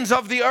citizens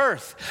of the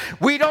earth.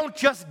 We don't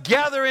just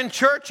gather in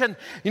church and,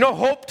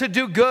 hope to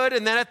do good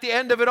and then at the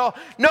end of it all.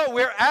 No,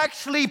 we're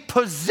actually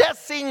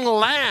possessing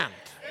land.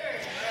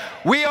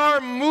 We are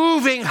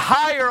moving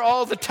higher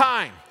all the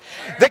time.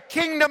 The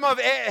kingdom of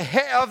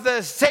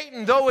the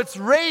Satan, though it's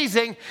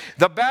raising,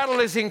 the battle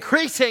is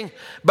increasing,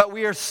 but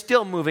we are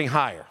still moving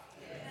higher.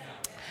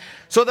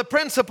 So the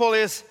principle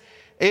is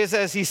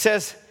as he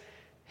says,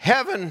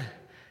 heaven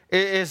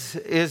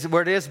is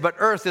where it is, but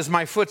earth is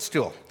my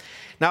footstool.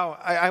 Now,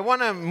 I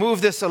want to move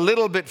this a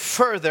little bit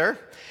further.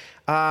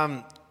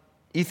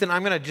 Ethan,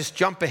 I'm going to just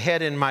jump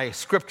ahead in my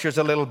scriptures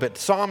a little bit.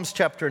 Psalms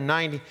chapter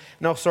 90.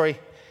 No, sorry.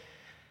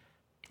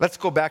 Let's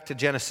go back to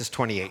Genesis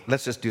 28.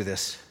 Let's just do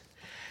this.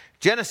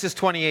 Genesis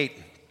 28.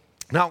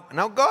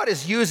 Now God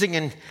is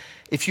using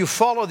if you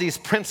follow these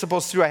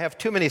principles through, I have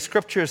too many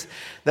scriptures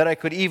that I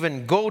could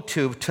even go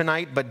to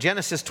tonight, but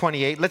Genesis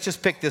 28, let's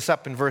just pick this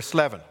up in verse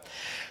 11.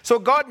 So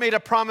God made a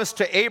promise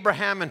to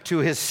Abraham and to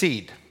his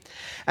seed.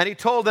 And he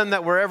told them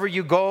that wherever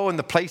you go and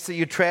the place that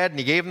you tread, and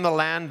he gave them the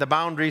land, the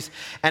boundaries.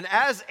 And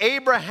as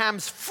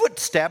Abraham's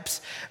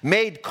footsteps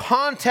made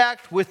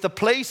contact with the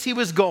place he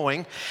was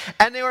going,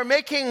 and they were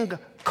making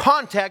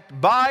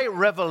contact by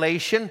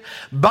revelation,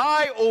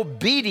 by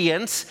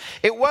obedience.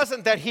 It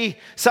wasn't that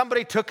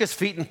somebody took his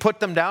feet and put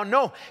them down.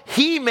 No,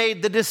 he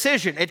made the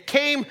decision. It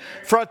came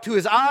to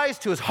his eyes,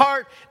 to his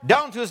heart,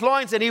 down to his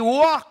loins, and he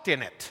walked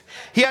in it.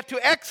 He had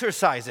to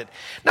exercise it.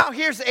 Now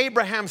here's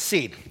Abraham's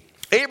seed.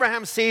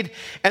 Abraham's seed,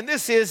 and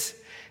this is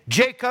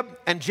Jacob,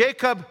 and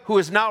Jacob, who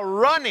is now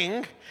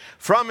running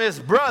from his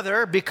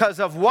brother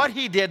because of what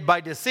he did by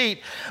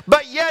deceit,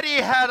 but yet he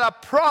had a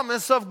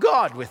promise of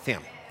God with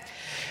him.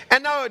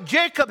 And now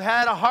Jacob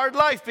had a hard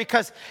life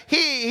because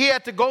he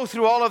had to go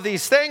through all of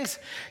these things.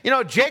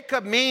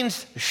 Jacob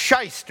means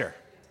shyster.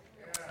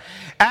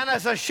 And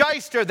as a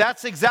shyster,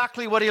 that's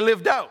exactly what he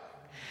lived out.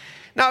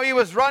 Now he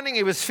was running,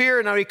 he was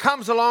fearing. Now he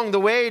comes along the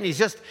way and he's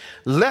just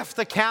left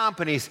the camp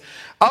and he's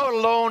out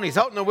alone. He's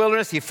out in the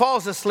wilderness. He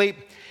falls asleep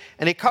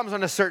and he comes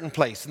on a certain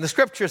place. And the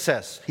scripture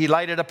says he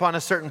lighted upon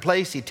a certain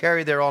place. He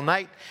tarried there all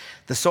night.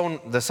 The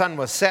sun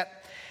was set.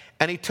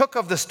 And he took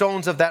of the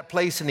stones of that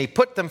place, and he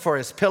put them for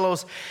his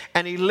pillows,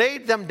 and he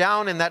laid them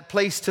down in that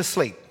place to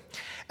sleep.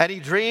 And he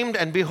dreamed,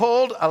 and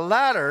behold, a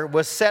ladder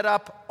was set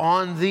up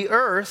on the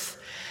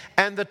earth,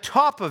 and the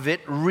top of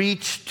it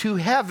reached to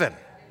heaven.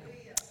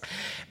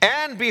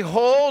 And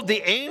behold,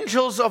 the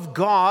angels of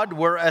God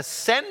were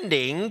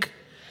ascending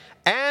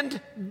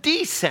and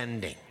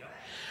descending.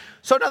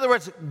 So in other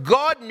words,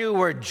 God knew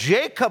where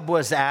Jacob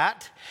was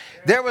at.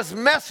 There was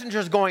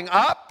messengers going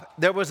up.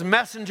 There was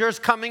messengers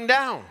coming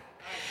down.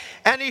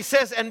 And he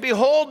says, and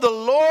behold, the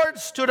Lord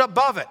stood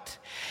above it.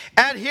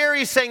 And here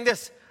he's saying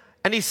this.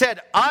 And he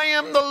said, I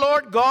am the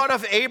Lord God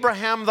of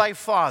Abraham thy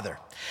father,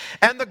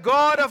 and the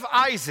God of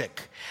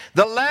Isaac.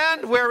 The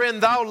land wherein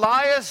thou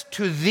liest,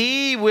 to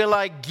thee will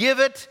I give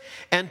it,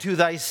 and to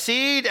thy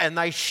seed, and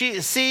thy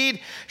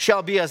seed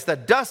shall be as the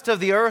dust of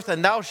the earth,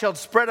 and thou shalt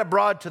spread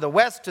abroad to the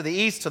west, to the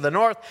east, to the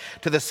north,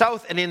 to the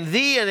south, and in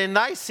thee and in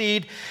thy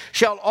seed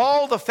shall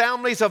all the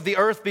families of the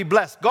earth be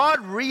blessed.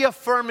 God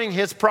reaffirming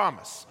his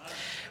promise.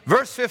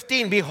 Verse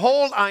 15,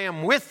 behold, I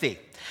am with thee,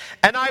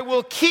 and I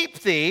will keep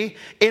thee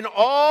in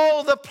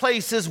all the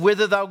places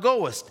whither thou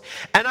goest.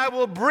 And I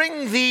will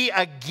bring thee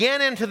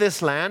again into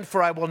this land,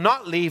 for I will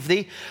not leave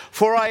thee,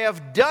 for I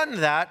have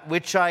done that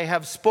which I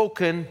have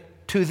spoken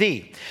to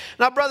thee.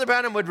 Now, Brother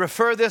Branham would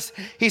refer this.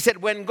 He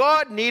said, when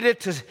God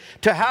needed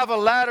to have a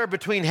ladder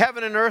between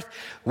heaven and earth,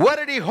 what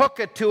did he hook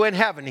it to in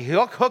heaven? He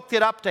hooked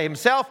it up to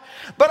himself.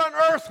 But on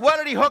earth, what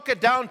did he hook it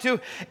down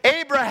to?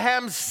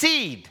 Abraham's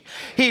seed.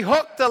 He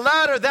hooked the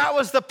ladder. That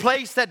was the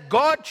place that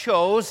God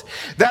chose,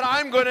 that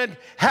I'm going to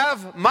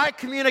have my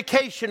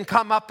communication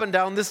come up and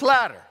down this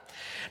ladder.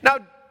 Now,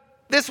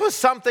 this was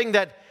something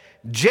that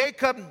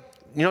Jacob,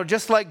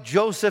 just like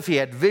Joseph, he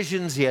had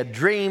visions, he had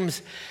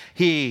dreams.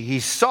 He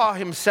saw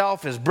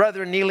himself, his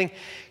brethren kneeling.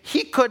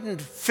 He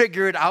couldn't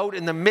figure it out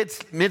in the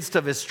midst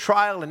of his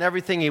trial and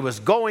everything he was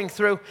going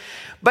through.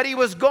 But he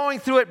was going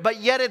through it,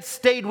 but yet it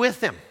stayed with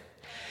him.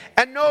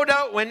 And no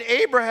doubt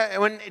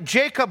when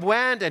Jacob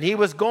went and he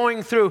was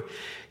going through,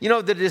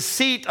 the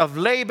deceit of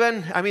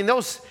Laban,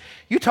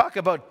 you talk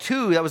about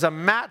two, that was a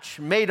match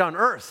made on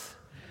earth.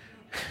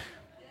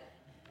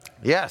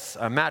 Yes,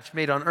 a match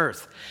made on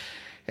earth.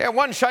 Yeah,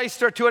 one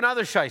shyster to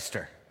another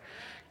shyster.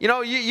 You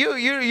know,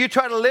 you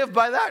try to live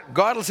by that.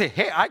 God will say,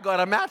 hey, I got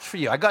a match for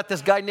you. I got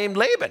this guy named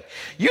Laban.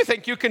 You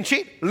think you can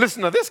cheat?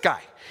 Listen to this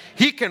guy.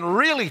 He can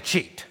really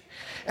cheat.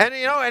 And,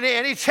 you know,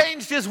 and he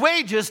changed his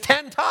wages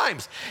 10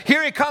 times.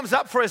 Here he comes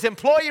up for his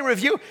employee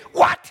review.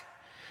 What?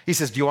 He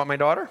says, do you want my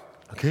daughter?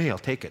 Okay, I'll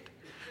take it.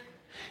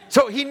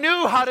 So he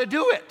knew how to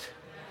do it.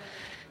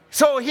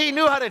 So he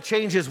knew how to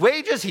change his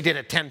wages. He did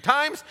it 10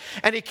 times,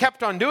 and he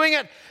kept on doing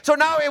it. So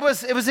now it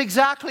was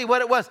exactly what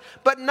it was.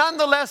 But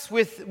nonetheless,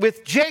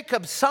 with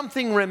Jacob,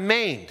 something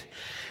remained.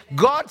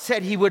 God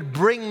said he would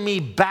bring me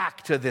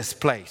back to this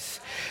place.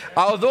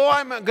 Although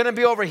I'm going to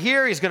be over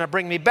here, he's going to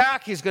bring me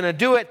back. He's going to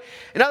do it.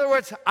 In other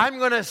words, I'm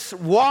going to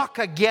walk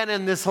again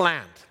in this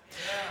land.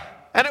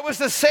 And it was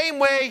the same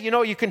way, you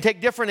know, you can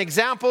take different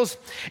examples.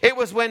 It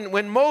was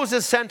when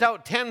Moses sent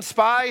out 12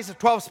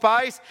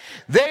 spies,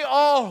 they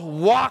all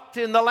walked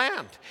in the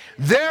land.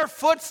 Their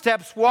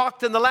footsteps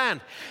walked in the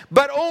land.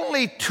 But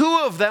only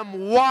 2 of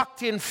them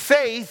walked in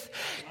faith,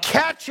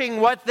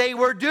 catching what they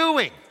were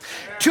doing.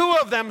 2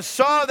 of them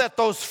saw that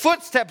those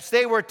footsteps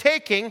they were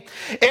taking,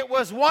 it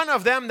was one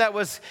of them that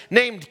was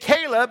named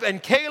Caleb,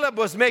 and Caleb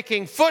was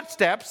making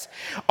footsteps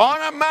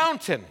on a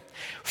mountain.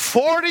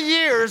 40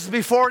 years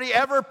before he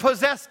ever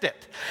possessed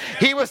it.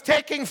 He was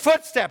taking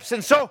footsteps.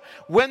 And so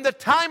when the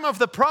time of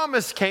the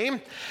promise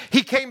came,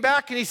 he came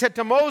back and he said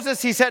to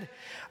Moses, he said,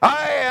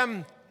 I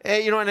am,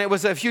 you know, and it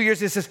was a few years,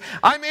 he says,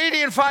 I'm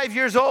 85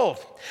 years old,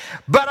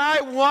 but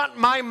I want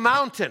my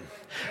mountain.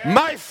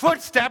 My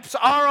footsteps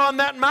are on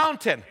that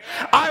mountain.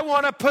 I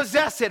want to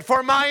possess it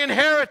for my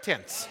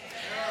inheritance.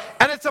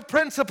 And it's a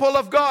principle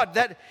of God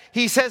that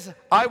he says,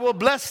 I will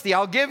bless thee.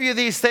 I'll give you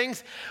these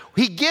things.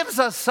 He gives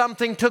us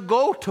something to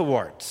go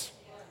towards.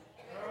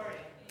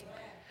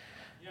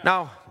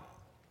 Now,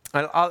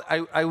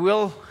 I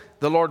will,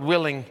 the Lord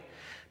willing,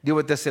 deal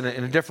with this in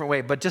a different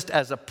way. But just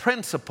as a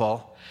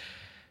principle,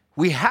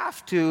 we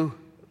have to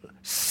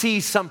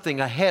see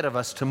something ahead of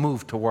us to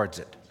move towards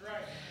it.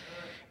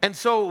 And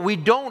so we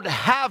don't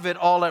have it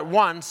all at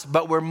once,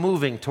 but we're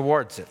moving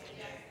towards it.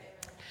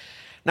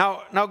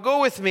 Now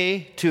go with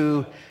me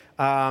to,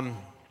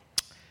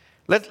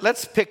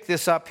 let's pick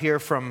this up here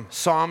from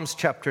Psalms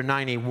chapter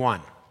 91.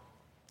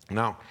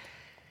 Now,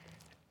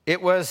 it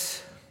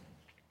was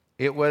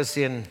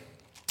in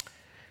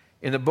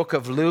the book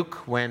of Luke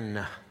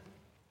when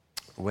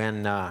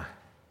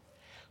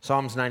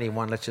Psalms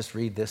 91, let's just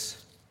read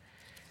this.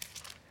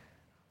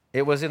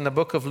 It was in the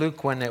book of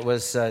Luke when it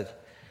was the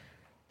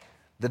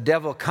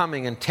devil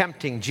coming and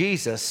tempting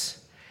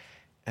Jesus,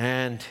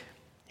 and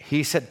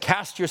he said,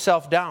 cast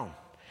yourself down.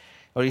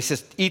 Or he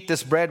says, eat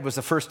this bread was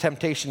the first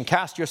temptation.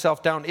 Cast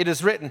yourself down. It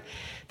is written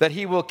that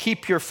he will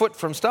keep your foot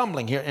from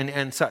stumbling here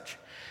and such.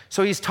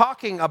 So he's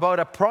talking about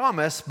a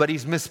promise, but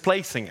he's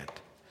misplacing it.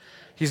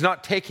 He's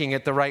not taking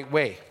it the right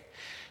way.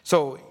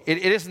 So it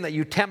isn't that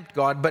you tempt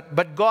God,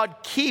 but God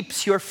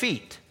keeps your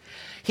feet.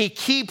 He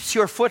keeps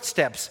your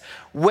footsteps.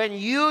 When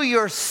you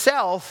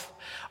yourself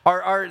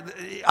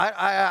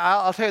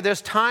I'll tell you,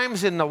 there's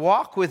times in the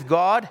walk with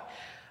God,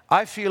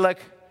 I feel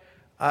like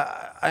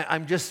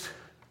I'm just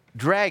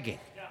dragging.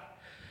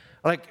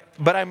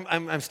 But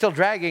I'm still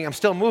dragging, I'm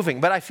still moving.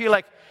 But I feel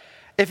like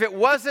if it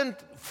wasn't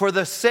for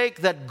the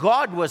sake that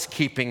God was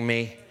keeping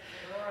me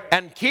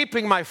and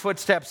keeping my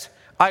footsteps,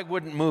 I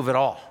wouldn't move at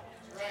all.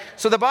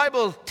 So the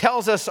Bible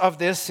tells us of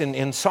this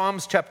in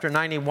Psalms chapter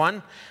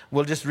 91.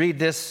 We'll just read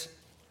this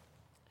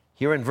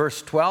here in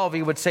verse 12.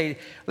 He would say,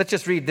 let's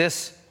just read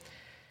this.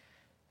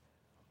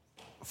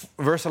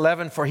 Verse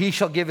 11, for he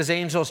shall give his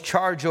angels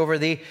charge over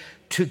thee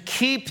to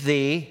keep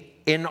thee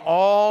in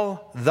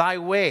all thy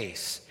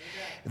ways.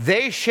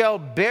 They shall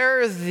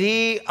bear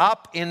thee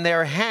up in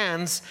their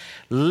hands,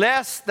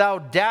 lest thou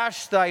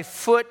dash thy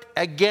foot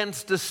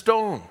against a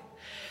stone.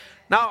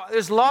 Now,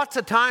 there's lots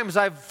of times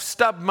I've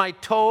stubbed my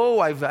toe,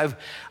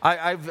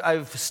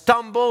 I've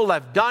stumbled,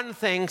 I've done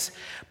things,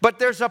 but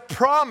there's a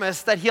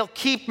promise that he'll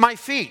keep my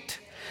feet.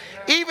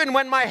 Even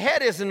when my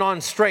head isn't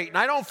on straight and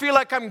I don't feel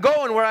like I'm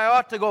going where I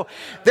ought to go,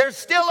 there's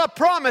still a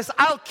promise.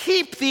 I'll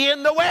keep thee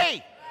in the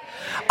way.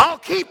 I'll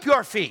keep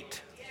your feet.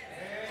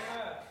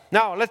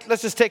 Now,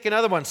 let's just take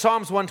another one.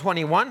 Psalms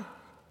 121.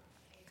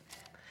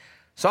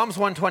 Psalms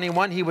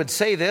 121, he would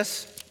say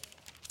this.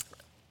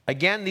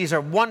 Again, these are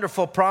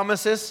wonderful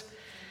promises.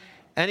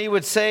 And he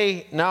would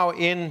say now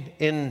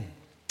in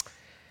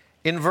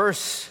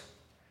verse,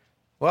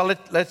 well,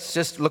 let's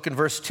just look in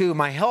verse 2.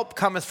 My help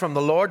cometh from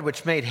the Lord,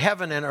 which made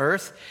heaven and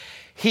earth.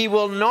 He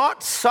will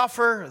not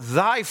suffer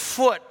thy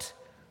foot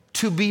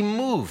to be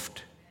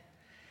moved.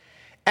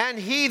 And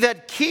he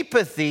that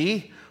keepeth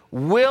thee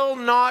will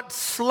not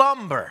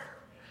slumber.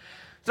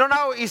 So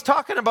now he's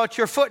talking about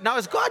your foot. Now,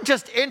 is God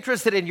just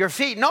interested in your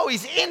feet? No,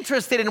 he's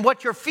interested in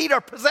what your feet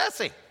are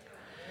possessing.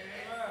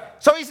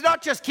 So he's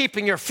not just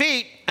keeping your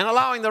feet and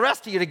allowing the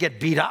rest of you to get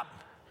beat up.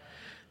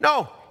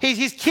 No,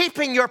 he's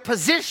keeping your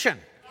position.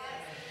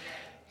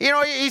 You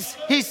know,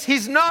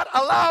 he's not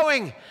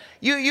allowing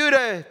you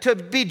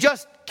to be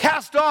just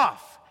cast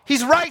off.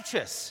 He's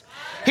righteous.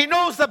 He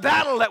knows the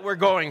battle that we're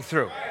going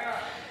through.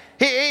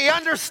 He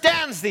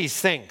understands these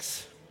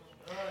things.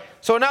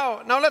 So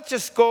now let's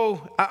just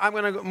go. I'm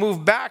going to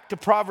move back to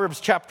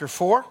Proverbs chapter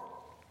 4.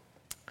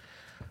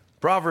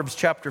 Proverbs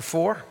chapter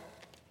 4.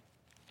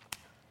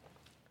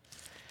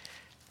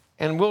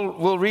 And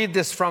we'll read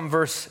this from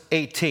verse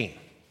 18.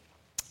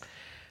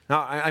 Now,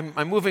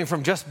 I'm moving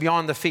from just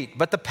beyond the feet.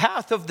 But the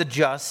path of the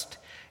just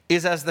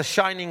is as the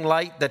shining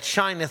light that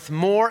shineth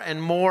more and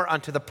more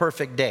unto the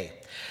perfect day.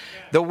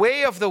 The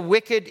way of the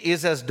wicked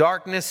is as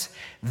darkness.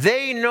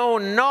 They know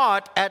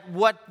not at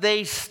what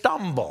they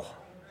stumble.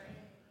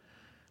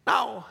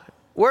 Now,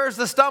 where's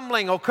the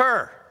stumbling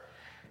occur?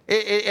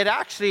 It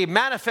actually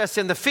manifests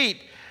in the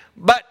feet,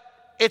 but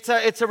it's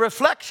a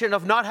reflection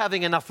of not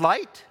having enough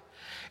light.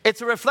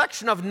 It's a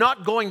reflection of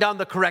not going down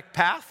the correct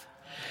path.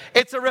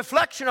 It's a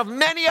reflection of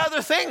many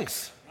other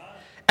things.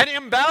 An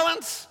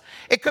imbalance.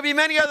 It could be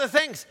many other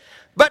things.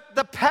 But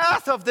the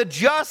path of the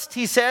just,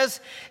 he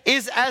says,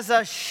 is as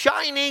a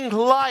shining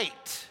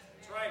light.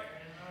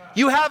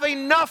 You have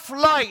enough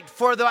light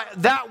for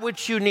that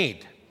which you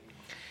need.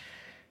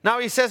 Now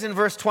he says in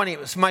verse 20,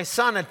 my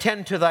son,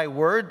 attend to thy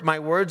word, my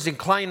words,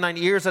 incline thine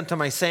ears unto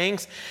my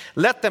sayings.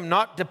 Let them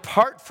not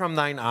depart from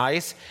thine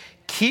eyes.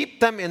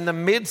 Keep them in the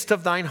midst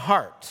of thine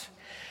heart.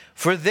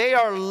 For they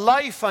are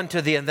life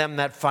unto thee and them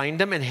that find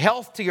them, and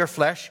health to your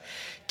flesh.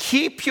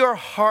 Keep your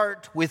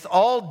heart with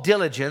all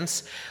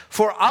diligence,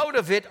 for out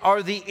of it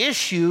are the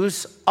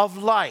issues of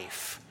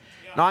life.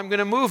 Now I'm going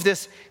to move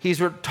this.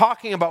 He's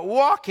talking about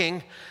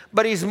walking,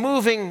 but he's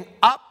moving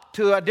up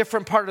to a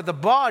different part of the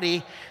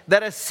body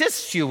that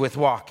assists you with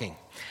walking.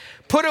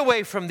 Put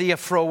away from thee a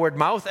froward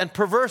mouth, and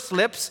perverse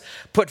lips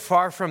put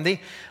far from thee.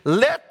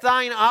 Let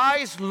thine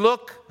eyes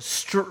look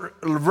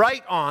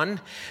right on.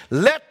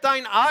 Let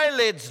thine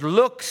eyelids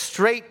look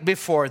straight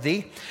before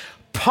thee.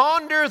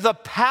 Ponder the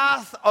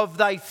path of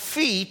thy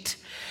feet,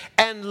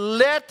 and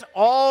let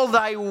all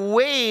thy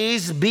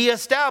ways be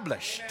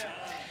established.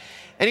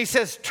 And he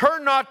says,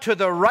 turn not to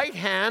the right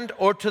hand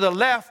or to the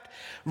left.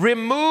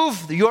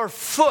 Remove your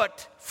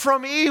foot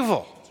from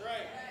evil.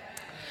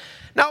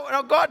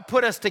 Now, God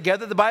put us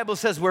together. The Bible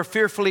says we're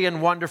fearfully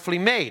and wonderfully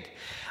made.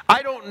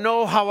 I don't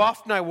know how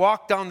often I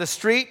walk down the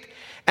street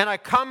and I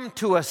come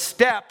to a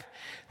step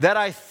that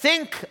I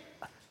think,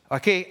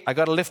 okay, I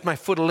got to lift my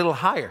foot a little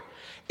higher.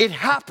 It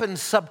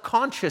happens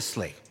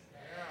subconsciously.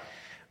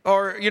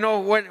 Or,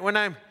 when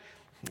I'm,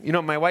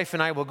 my wife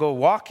and I will go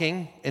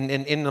walking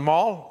in the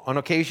mall on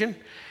occasion,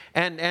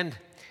 and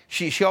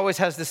she always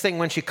has this thing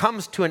when she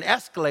comes to an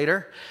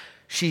escalator,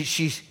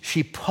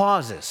 she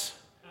pauses.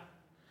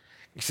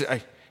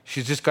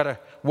 She's just got to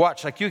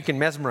watch. Like you can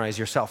mesmerize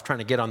yourself trying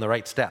to get on the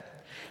right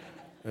step.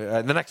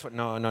 The next one,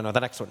 no. The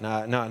next one,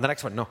 no. The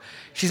next one, no.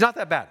 She's not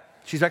that bad.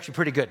 She's actually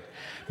pretty good.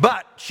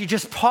 But she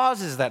just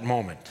pauses that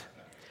moment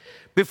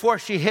before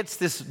she hits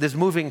this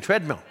moving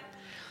treadmill.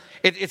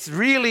 It's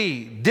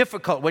really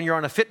difficult when you're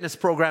on a fitness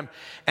program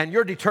and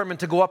you're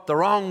determined to go up the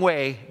wrong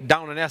way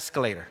down an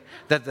escalator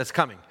that's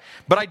coming.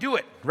 But I do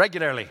it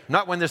regularly.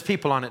 Not when there's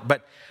people on it,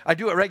 but I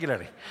do it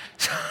regularly.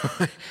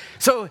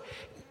 So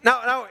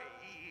now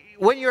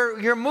when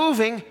you're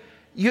moving,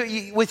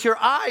 you with your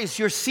eyes,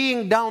 you're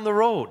seeing down the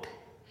road.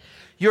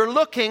 You're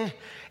looking,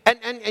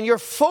 and your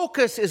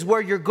focus is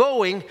where you're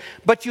going,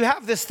 but you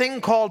have this thing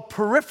called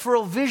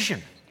peripheral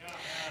vision.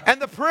 And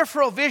the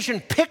peripheral vision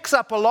picks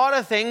up a lot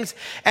of things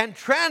and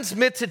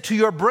transmits it to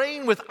your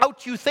brain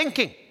without you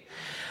thinking.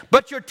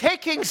 But you're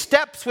taking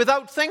steps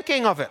without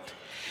thinking of it.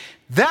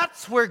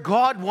 That's where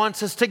God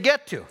wants us to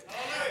get to.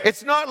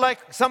 It's not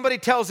like somebody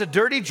tells a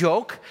dirty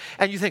joke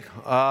and you think,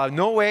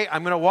 no way,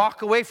 I'm going to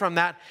walk away from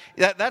that.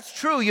 That's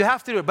true, you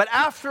have to do it. But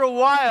after a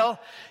while,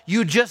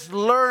 you just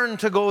learn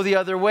to go the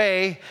other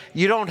way.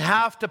 You don't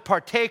have to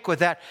partake with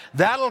that.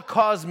 That'll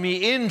cause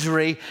me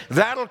injury.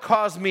 That'll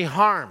cause me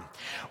harm.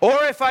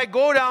 Or if I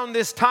go down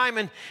this time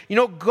and,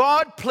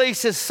 God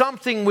places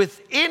something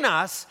within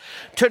us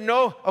to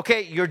know,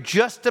 okay, you're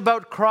just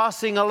about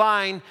crossing a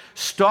line,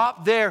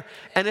 stop there.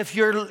 And if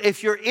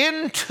you're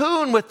in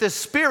tune with the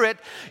Spirit,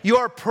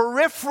 your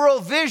peripheral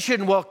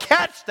vision will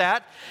catch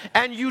that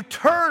and you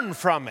turn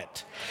from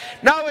it.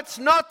 Now, it's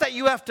not that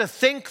you have to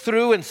think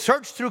through and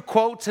search through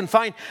quotes and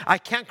find, I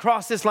can't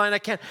cross this line, I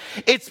can't.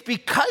 It's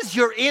because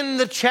you're in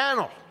the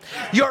channel.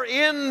 You're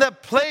in the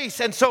place.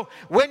 And so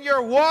when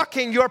you're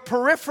walking, your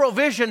peripheral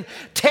vision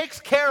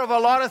takes care of a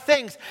lot of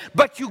things,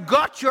 but you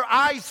got your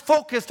eyes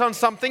focused on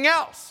something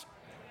else.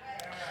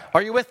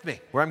 Are you with me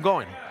where I'm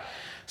going?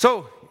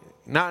 So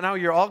now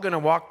you're all going to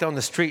walk down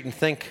the street and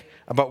think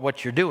about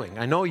what you're doing.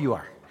 I know you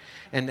are.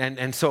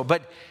 And so,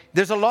 but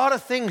there's a lot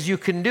of things you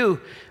can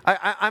do.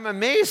 I'm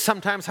amazed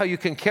sometimes how you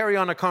can carry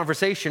on a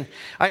conversation.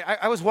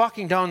 I was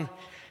walking down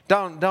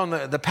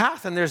the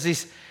path, and there's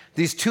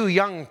these two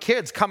young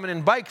kids coming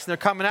in bikes, and they're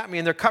coming at me,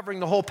 and they're covering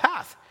the whole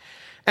path.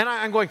 And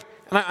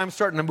I'm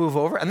starting to move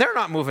over, and they're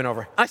not moving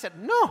over. And I said,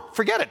 no,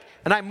 forget it.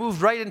 And I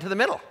moved right into the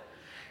middle.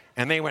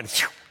 And they went,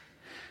 phew.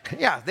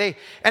 Yeah, they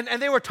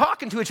were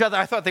talking to each other.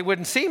 I thought they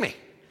wouldn't see me.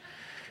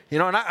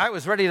 And I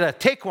was ready to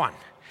take one.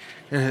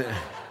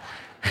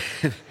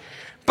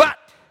 But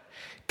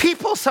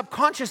people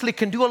subconsciously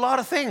can do a lot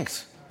of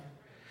things.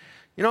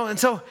 And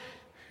so,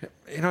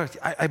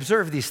 I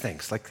observe these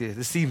things. Like,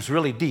 this seems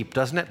really deep,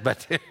 doesn't it?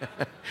 But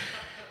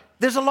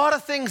there's a lot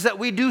of things that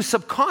we do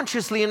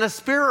subconsciously in the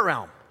spirit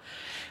realm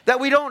that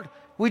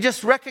we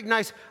just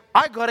recognize,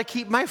 I got to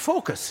keep my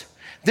focus.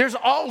 There's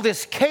all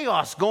this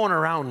chaos going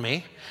around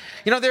me.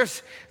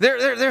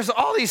 There's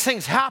all these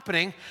things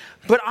happening,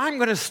 but I'm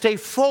going to stay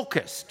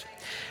focused.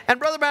 And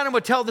Brother Branham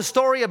would tell the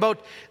story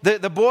about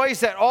the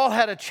boys that all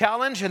had a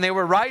challenge, and they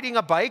were riding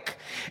a bike,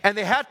 and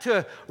they had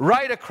to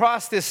ride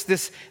across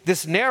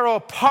this narrow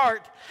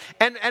part,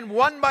 and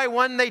one by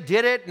one they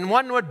did it, and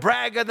one would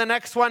brag on the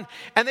next one,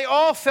 and they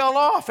all fell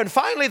off. And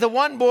finally the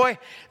one boy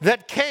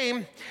that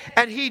came,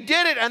 and he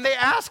did it, and they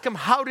asked him,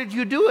 how did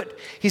you do it?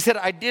 He said,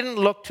 I didn't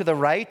look to the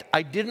right,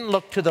 I didn't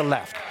look to the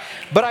left,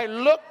 but I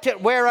looked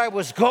at where I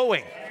was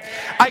going.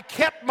 I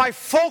kept my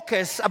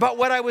focus about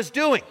what I was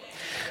doing.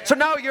 So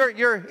now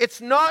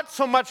it's not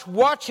so much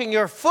watching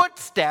your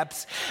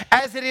footsteps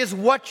as it is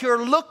what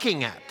you're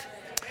looking at.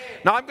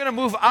 Now I'm going to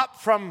move up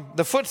from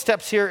the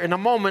footsteps here in a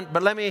moment,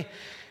 but let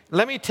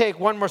me take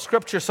one more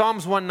scripture,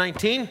 Psalms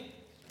 119,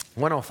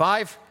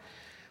 105.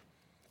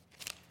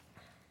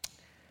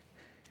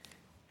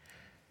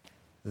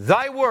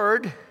 Thy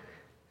word,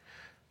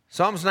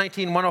 Psalms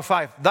 19,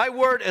 105, thy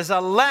word is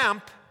a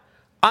lamp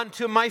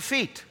unto my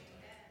feet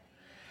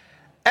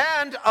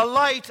and a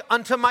light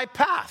unto my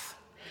path.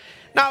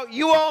 Now,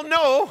 you all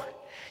know,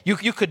 you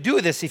could do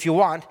this if you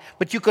want,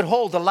 but you could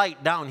hold the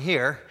light down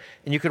here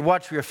and you could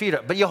watch where your feet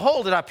are. But you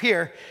hold it up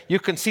here, you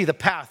can see the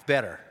path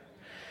better.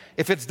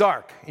 If it's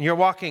dark and you're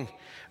walking,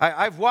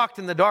 I've walked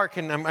in the dark,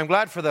 and I'm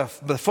glad for the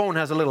phone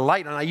has a little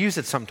light, and I use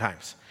it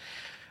sometimes.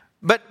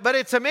 But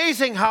it's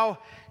amazing how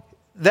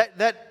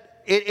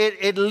that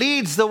it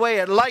leads the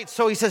way at light.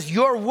 So he says,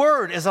 your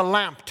word is a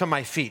lamp to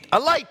my feet, a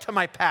light to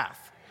my path.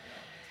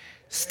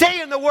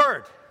 Stay in the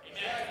word.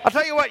 I'll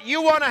tell you what,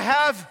 you want to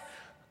have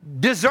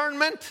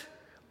discernment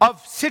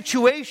of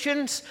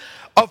situations,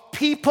 of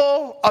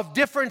people, of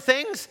different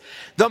things.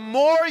 The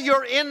more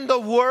you're in the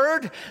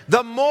word,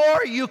 the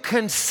more you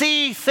can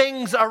see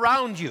things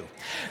around you.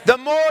 The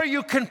more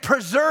you can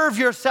preserve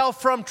yourself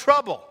from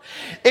trouble.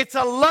 It's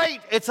a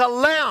light, it's a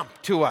lamp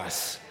to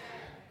us.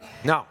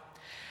 Now,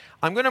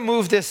 I'm going to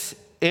move this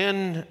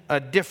in a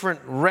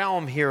different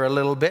realm here a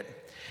little bit.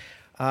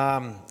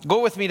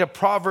 Go with me to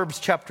Proverbs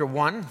chapter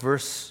 1,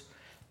 verse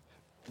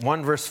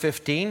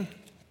 15.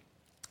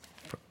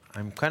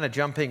 I'm kind of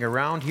jumping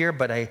around here,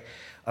 but I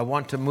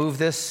want to move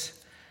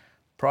this.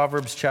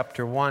 Proverbs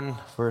chapter 1,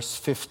 verse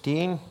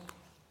 15.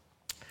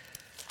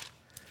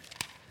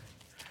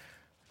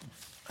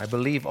 I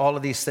believe all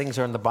of these things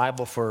are in the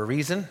Bible for a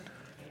reason.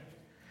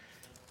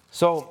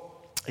 So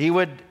he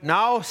would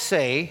now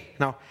say,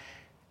 now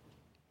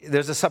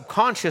there's a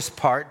subconscious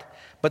part,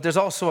 but there's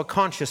also a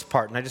conscious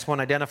part, and I just want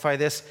to identify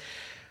this.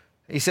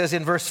 He says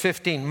in verse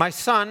 15, my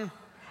son,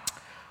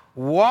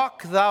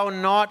 walk thou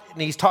not,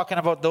 and he's talking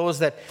about those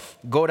that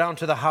go down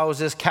to the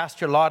houses,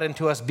 cast your lot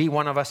into us, be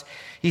one of us.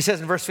 He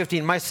says in verse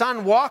 15, my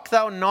son, walk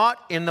thou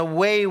not in the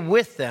way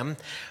with them,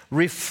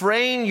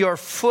 refrain your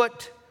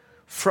foot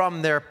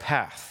from their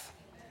path.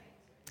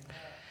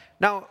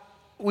 Now,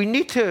 we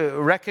need to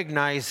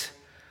recognize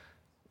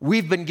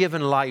we've been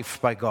given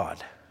life by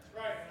God.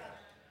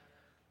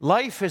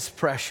 Life is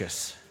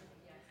precious.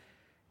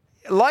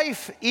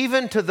 Life,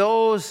 even to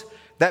those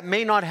that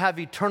may not have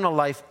eternal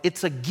life,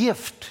 it's a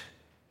gift.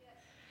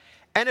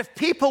 And if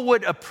people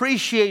would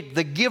appreciate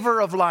the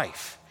giver of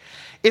life,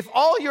 if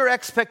all your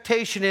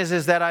expectation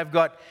is that I've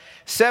got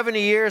 70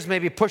 years,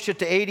 maybe push it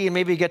to 80 and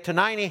maybe get to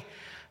 90,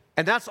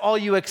 and that's all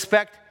you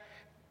expect,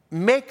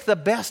 make the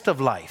best of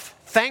life.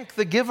 Thank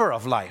the giver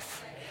of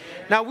life.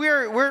 Now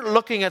we're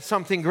looking at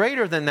something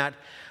greater than that,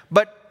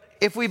 but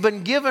if we've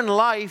been given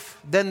life,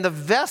 then the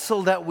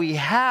vessel that we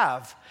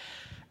have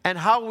and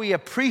how we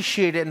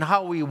appreciate it and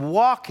how we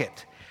walk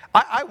it.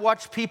 I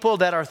watch people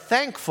that are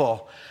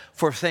thankful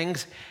for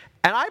things,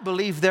 and I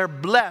believe they're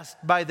blessed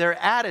by their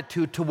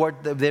attitude toward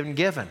what they've been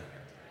given.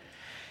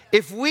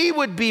 If we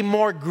would be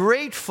more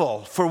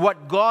grateful for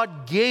what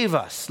God gave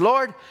us,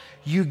 Lord,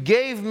 you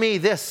gave me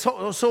this.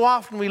 So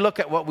often we look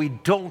at what we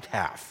don't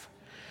have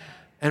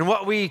and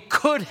what we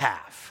could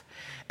have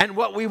and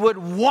what we would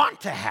want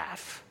to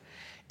have,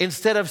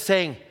 instead of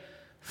saying,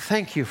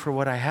 thank you for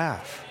what I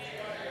have.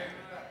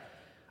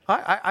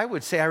 I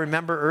would say, I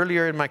remember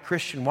earlier in my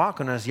Christian walk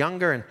when I was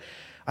younger, and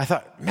I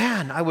thought,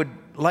 man, I would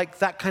like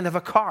that kind of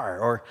a car,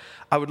 or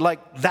I would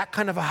like that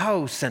kind of a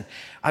house, and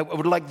I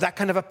would like that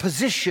kind of a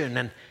position.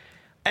 And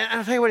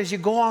I'll tell you what, as you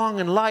go along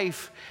in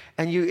life,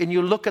 and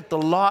you look at the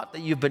lot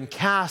that you've been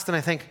cast, and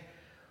I think,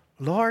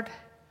 Lord,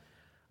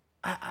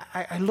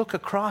 I look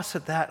across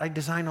at that. I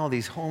design all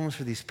these homes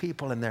for these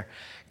people, and they're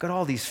got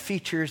all these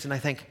features, and I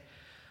think,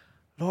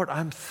 Lord,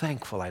 I'm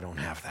thankful I don't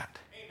have that.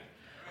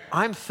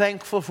 I'm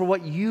thankful for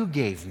what you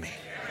gave me.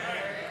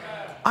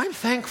 I'm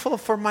thankful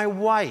for my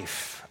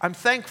wife. I'm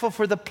thankful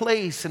for the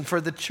place and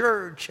for the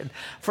church and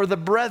for the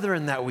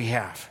brethren that we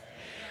have.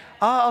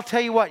 I'll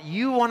tell you what,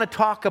 you want to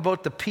talk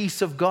about the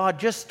peace of God,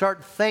 just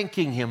start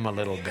thanking Him a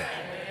little bit.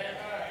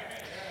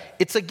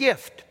 It's a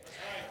gift.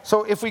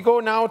 So if we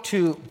go now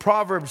to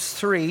Proverbs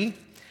 3,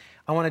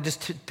 I want to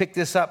just pick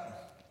this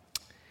up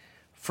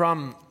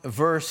from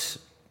verse.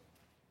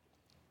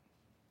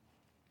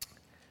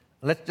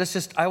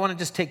 I want to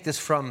just take this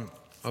from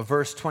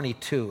verse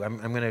 22. I'm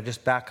going to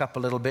just back up a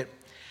little bit.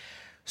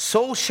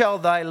 So shall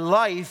thy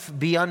life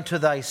be unto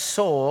thy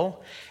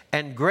soul,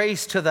 and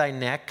grace to thy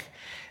neck.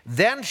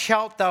 Then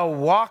shalt thou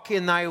walk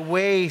in thy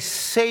way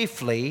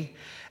safely,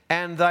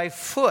 and thy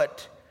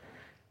foot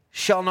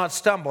shall not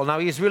stumble. Now,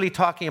 he's really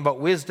talking about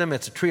wisdom.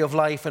 It's a tree of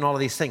life and all of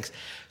these things.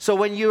 So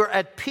when you're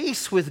at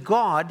peace with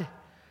God,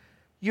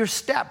 your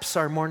steps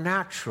are more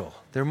natural.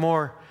 They're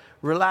more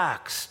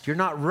relaxed. You're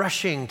not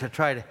rushing to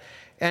try to...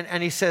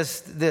 And he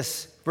says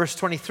this, verse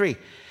 23,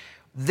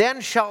 then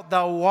shalt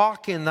thou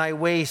walk in thy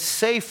way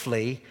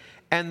safely,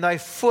 and thy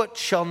foot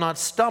shall not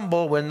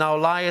stumble. When thou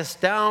liest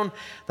down,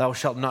 thou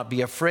shalt not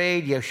be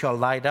afraid. You shall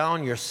lie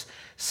down, your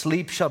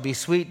sleep shall be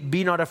sweet.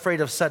 Be not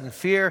afraid of sudden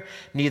fear,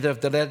 neither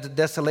of the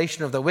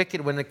desolation of the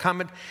wicked when it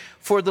cometh.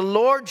 For the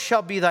Lord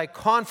shall be thy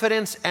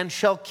confidence, and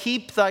shall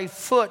keep thy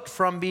foot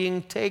from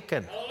being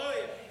taken.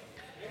 Hallelujah.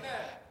 Amen.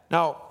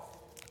 Now,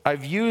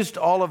 I've used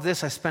all of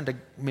this. I spent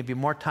maybe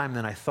more time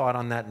than I thought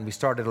on that, and we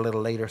started a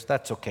little later, so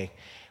that's okay.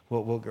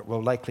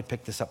 We'll likely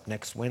pick this up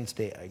next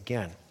Wednesday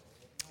again.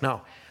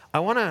 Now, I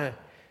want to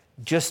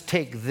just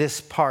take this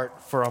part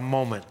for a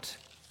moment.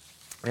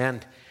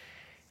 And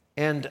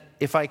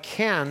if I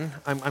can,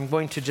 I'm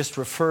going to just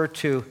refer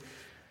to,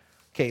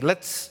 okay,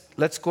 let's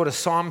go to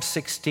Psalm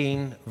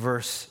 16,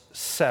 verse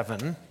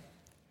 7.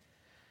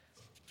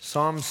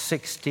 Psalm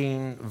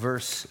 16,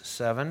 verse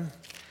 7.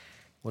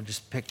 We'll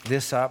just pick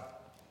this up.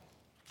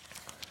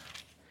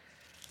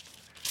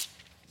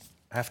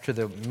 After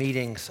the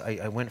meetings,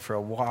 I went for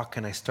a walk,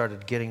 and I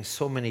started getting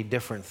so many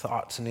different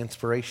thoughts and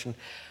inspiration.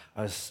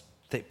 I was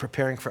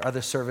preparing for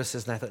other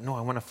services, and I thought, no,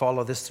 I want to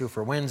follow this through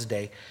for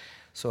Wednesday.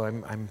 So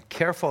I'm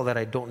careful that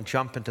I don't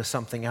jump into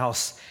something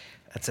else.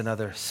 That's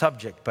another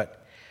subject,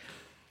 but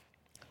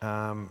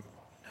I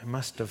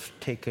must have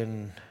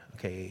taken,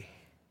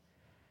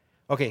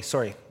 okay,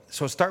 sorry.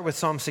 So start with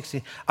Psalm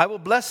 16. I will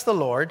bless the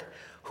Lord,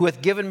 who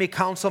hath given me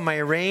counsel. My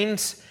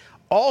reins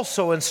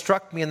also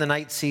instruct me in the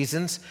night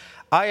seasons.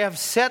 I have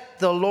set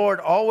the Lord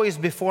always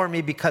before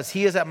me, because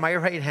he is at my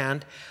right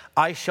hand.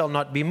 I shall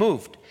not be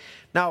moved.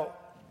 Now,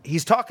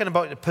 he's talking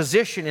about a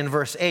position in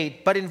verse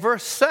 8, but in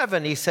verse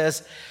 7 he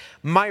says,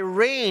 my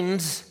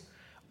reins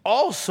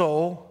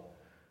also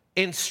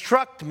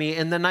instruct me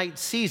in the night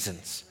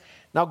seasons.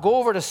 Now go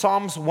over to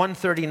Psalms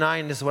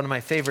 139. This is one of my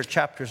favorite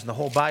chapters in the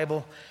whole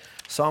Bible.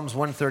 Psalms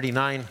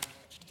 139.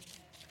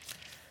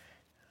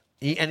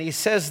 And he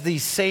says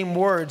these same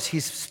words.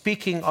 He's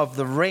speaking of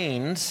the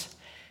reins,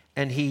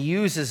 and he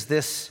uses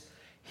this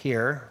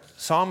here.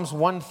 Psalms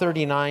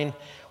 139,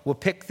 we'll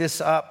pick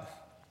this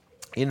up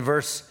in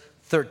verse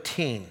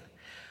 13.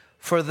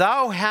 For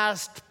thou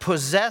hast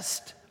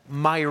possessed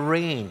my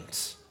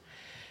reins.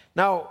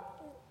 Now,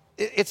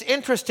 it's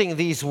interesting,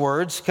 these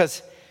words,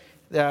 because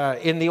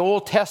in the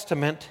Old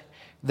Testament,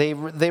 they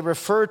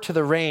refer to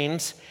the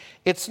reins.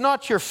 It's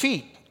not your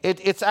feet.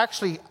 It's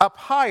actually up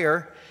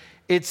higher.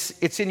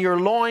 It's in your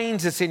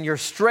loins. It's in your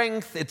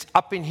strength. It's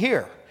up in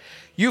here.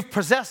 You've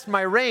possessed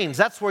my reins.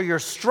 That's where your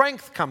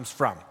strength comes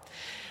from.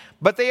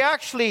 But they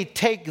actually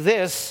take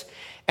this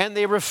and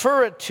they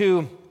refer it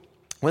to,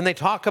 when they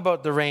talk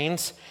about the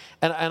reins,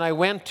 and I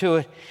went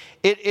to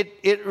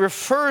it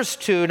refers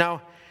to,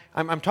 now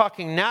I'm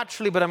talking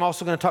naturally, but I'm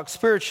also going to talk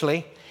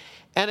spiritually.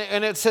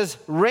 And it says,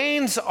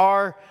 reins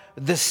are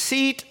the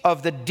seat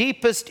of the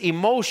deepest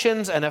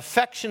emotions and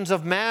affections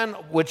of man,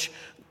 which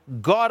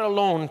God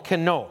alone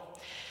can know.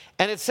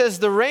 And it says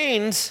the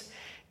reins,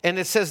 and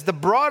it says the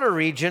broader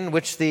region,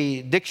 which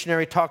the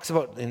dictionary talks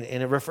about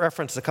in a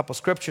reference to a couple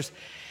scriptures.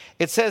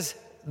 It says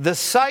the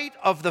site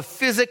of the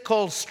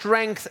physical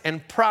strength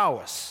and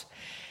prowess.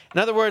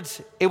 In other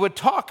words, it would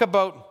talk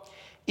about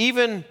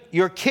even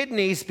your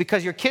kidneys,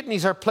 because your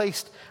kidneys are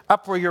placed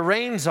up where your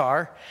reins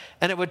are.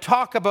 And it would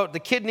talk about the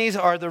kidneys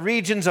are the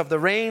regions of the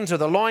reins or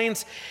the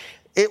loins.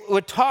 It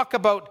would talk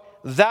about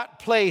that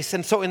place.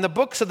 And so in the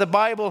books of the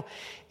Bible,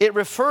 it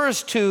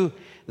refers to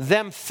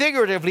them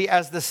figuratively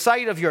as the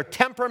site of your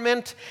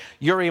temperament,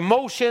 your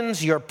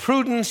emotions, your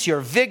prudence,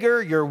 your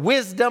vigor, your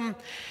wisdom.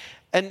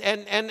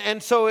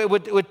 And so it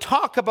would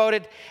talk about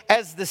it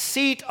as the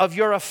seat of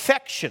your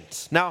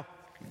affections. Now,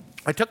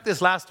 I took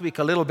this last week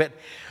a little bit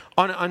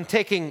on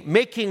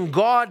making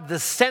God the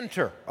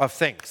center of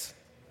things.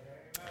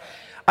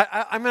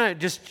 I'm going to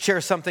just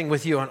share something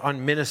with you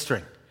on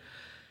ministering.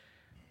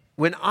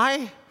 When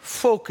I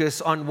focus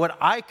on what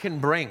I can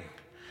bring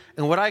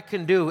and what I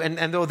can do,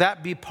 and though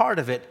that be part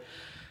of it,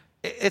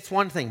 it's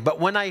one thing. But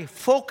when I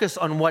focus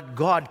on what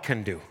God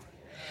can do,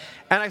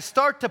 and I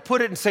start to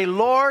put it and say,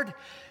 Lord,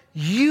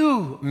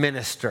 you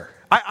minister.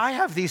 I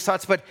have these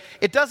thoughts, but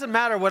it doesn't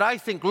matter what I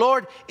think.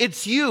 Lord,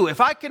 it's you.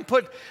 If I can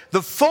put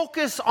the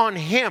focus on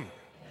him,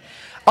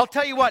 I'll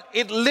tell you what,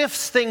 it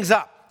lifts things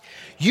up.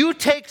 You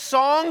take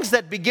songs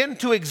that begin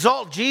to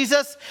exalt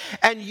Jesus,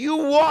 and you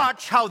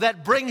watch how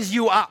that brings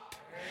you up.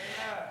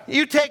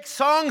 You take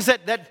songs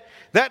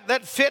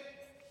that fit.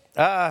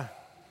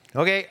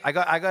 Okay, I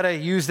got to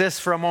use this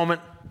for a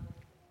moment.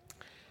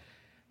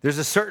 There's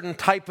a certain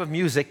type of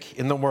music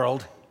in the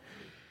world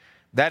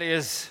that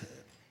is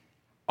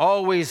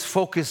always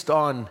focused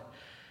on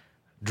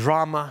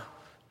drama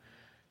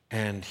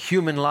and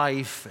human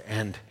life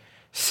and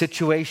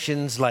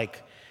situations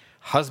like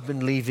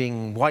husband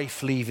leaving,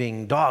 wife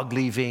leaving, dog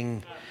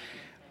leaving.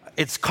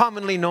 It's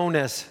commonly known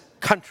as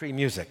country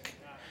music.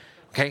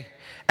 Okay?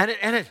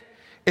 And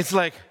it's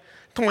like,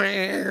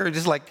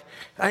 just like,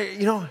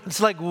 it's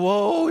like,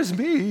 woe is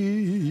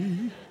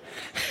me.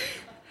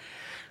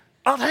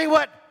 I'll tell you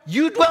what,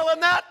 you dwell in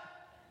that,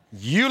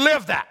 you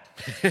live that.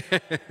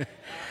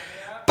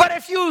 But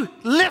if you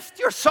lift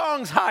your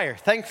songs higher,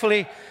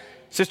 thankfully,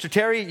 Sister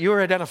Terry, you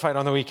were identified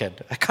on the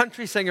weekend, a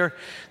country singer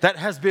that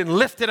has been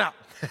lifted up.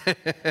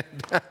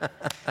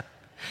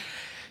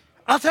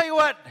 I'll tell you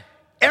what,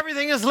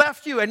 everything has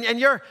left you, and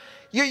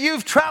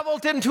you've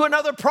traveled into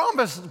another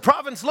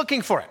province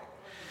looking for it.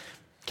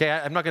 Okay,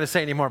 I'm not going to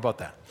say any more about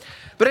that.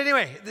 But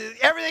anyway,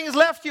 everything has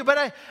left you.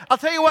 But I'll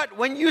tell you what,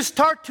 when you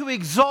start to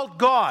exalt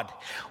God,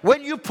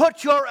 when you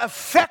put your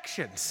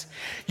affections,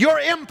 your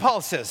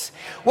impulses,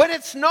 when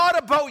it's not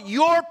about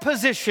your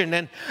position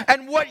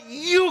and what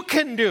you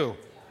can do,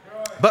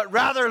 but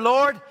rather,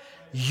 Lord,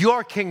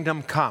 your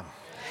kingdom come.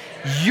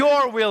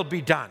 Your will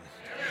be done.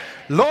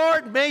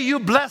 Lord, may you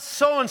bless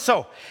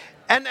so-and-so.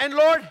 And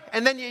Lord,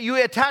 and then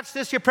you attach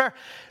this to your prayer.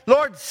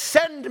 Lord,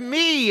 send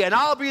me, and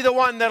I'll be the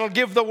one that'll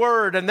give the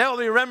word, and they'll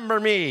remember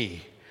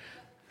me.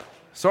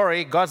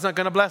 Sorry, God's not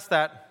going to bless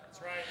that.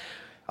 That's right.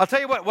 I'll tell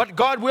you what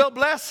God will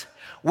bless,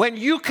 when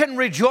you can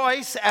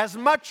rejoice as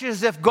much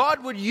as if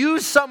God would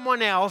use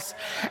someone else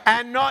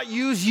and not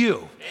use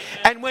you.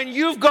 And when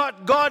you've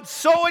got God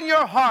so in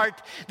your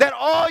heart that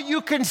all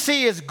you can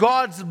see is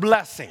God's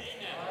blessing.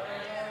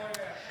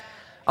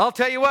 I'll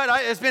tell you what,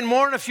 it's been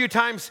more than a few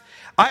times.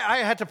 I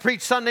had to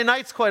preach Sunday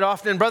nights quite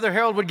often, and Brother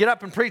Harold would get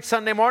up and preach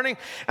Sunday morning,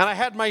 and I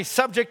had my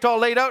subject all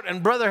laid out,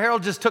 and Brother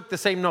Harold just took the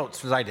same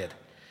notes as I did.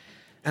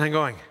 And I'm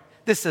going,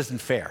 this isn't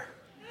fair.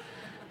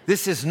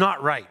 This is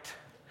not right.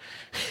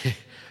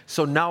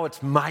 So now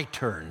it's my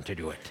turn to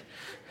do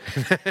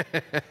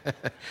it.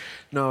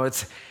 No,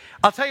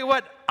 I'll tell you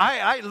what,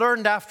 I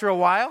learned after a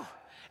while,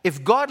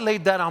 if God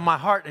laid that on my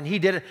heart and he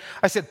did it,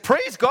 I said,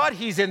 praise God,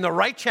 he's in the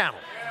right channel.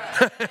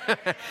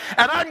 And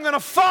I'm going to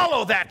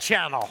follow that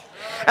channel.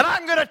 And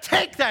I'm going to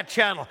take that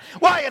channel.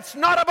 Why? It's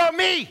not about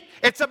me.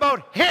 It's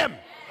about him.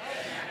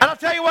 And I'll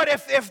tell you what,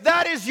 if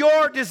that is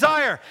your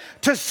desire,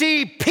 to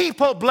see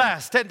people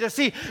blessed and to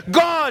see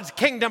God's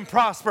kingdom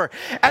prosper,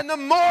 and the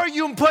more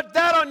you put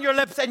that on your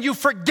lips and you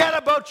forget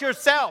about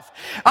yourself,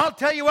 I'll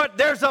tell you what,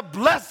 there's a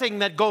blessing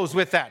that goes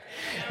with that.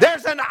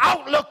 There's an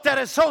outlook that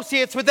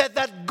associates with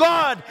that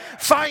God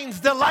finds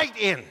delight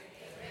in.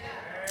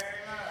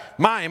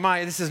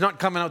 My, this is not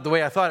coming out the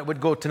way I thought it would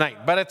go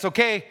tonight, but it's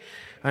okay.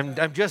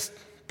 I'm just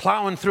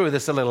plowing through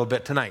this a little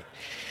bit tonight.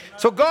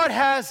 So God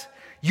has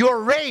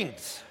your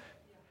reins.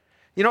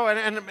 You know,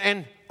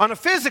 and on a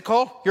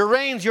physical, your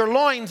reins, your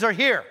loins are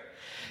here.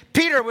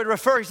 Peter would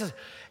refer, he says,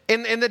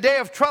 in the day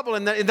of trouble,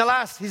 in the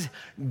last, he's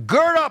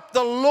gird up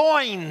the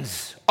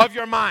loins of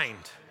your mind.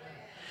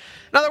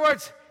 In other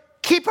words,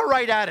 keep a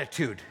right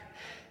attitude.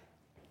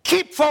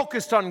 Keep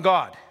focused on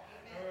God.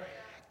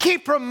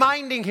 Keep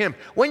reminding him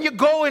when you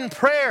go in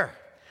prayer,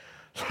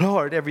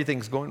 Lord,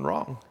 everything's going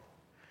wrong.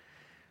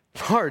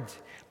 Lord,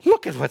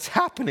 look at what's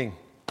happening.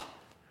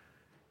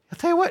 I'll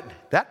tell you what,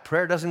 that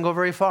prayer doesn't go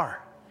very far.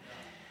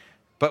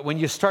 But when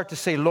you start to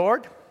say,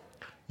 Lord,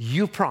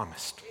 you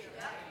promised.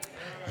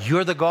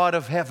 You're the God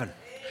of heaven.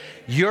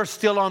 You're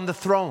still on the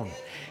throne.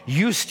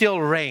 You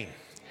still reign.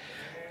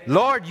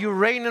 Lord, you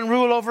reign and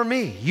rule over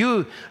me.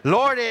 You,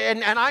 Lord,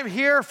 and I'm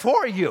here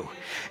for you.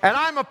 And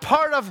I'm a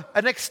part of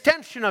an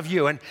extension of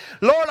you. And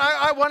Lord,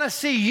 I want to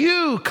see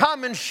you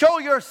come and show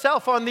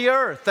yourself on the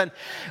earth. And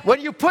when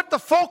you put the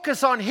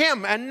focus on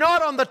him and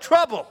not on the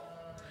trouble,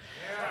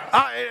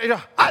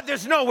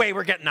 there's no way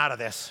we're getting out of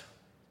this.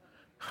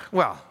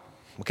 Well,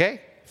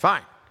 okay,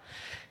 fine.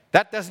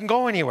 That doesn't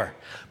go anywhere.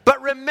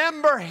 But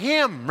remember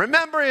him.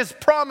 Remember his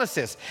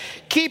promises.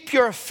 Keep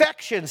your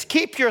affections.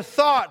 Keep your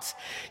thoughts.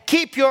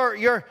 Keep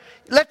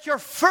let your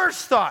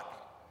first thought.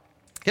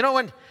 You know,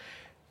 when,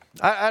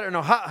 I don't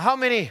know how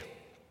many,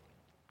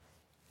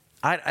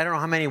 I don't know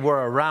how many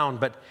were around,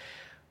 but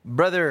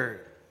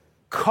Brother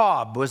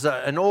Cobb was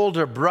an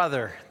older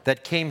brother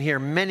that came here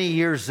many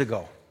years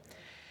ago.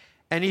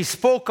 And he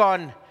spoke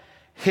on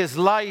his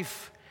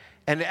life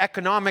and the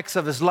economics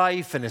of his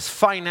life and his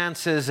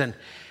finances and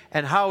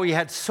how he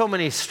had so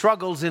many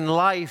struggles in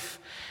life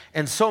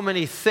and so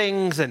many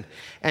things and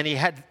he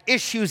had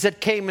issues that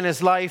came in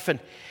his life and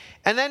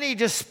then he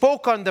just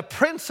spoke on the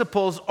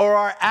principles or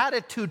our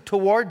attitude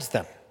towards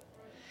them.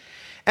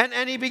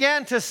 And he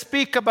began to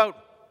speak about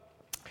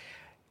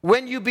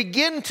when you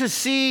begin to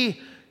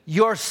see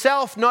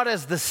yourself not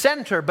as the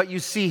center, but you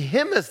see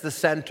him as the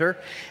center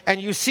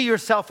and you see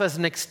yourself as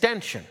an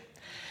extension.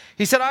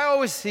 He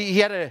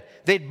said,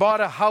 they'd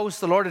bought a house.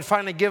 The Lord had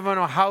finally given him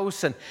a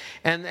house, and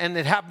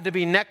it happened to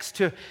be next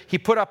to, he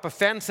put up a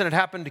fence, and it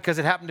happened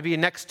to be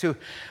next to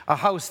a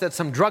house that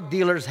some drug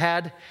dealers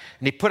had.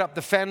 And he put up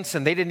the fence,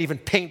 and they didn't even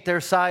paint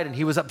their side, and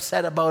he was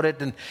upset about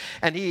it.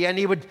 And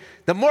he would,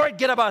 the more he'd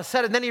get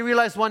upset, and then he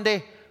realized one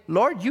day,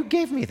 Lord, you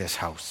gave me this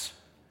house.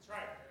 That's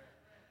right.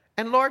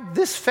 And Lord,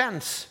 this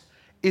fence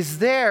is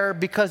there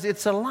because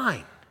it's a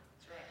line.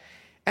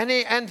 That's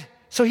right. And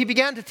so he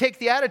began to take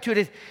the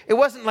attitude. It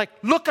wasn't like,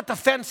 look at the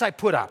fence I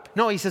put up.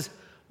 No, he says,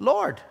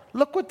 Lord,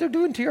 look what they're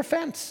doing to your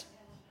fence.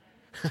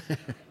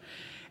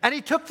 And he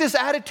took this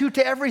attitude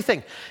to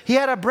everything. He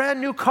had a brand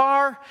new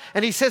car,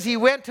 and he says he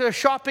went to a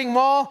shopping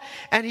mall,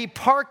 and he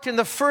parked in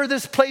the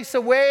furthest place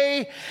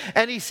away,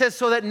 and he says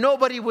so that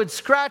nobody would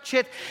scratch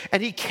it.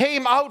 And he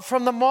came out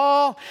from the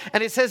mall,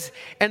 and it says,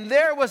 and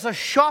there was a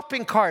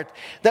shopping cart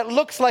that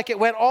looks like it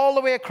went all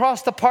the way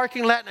across the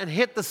parking lot and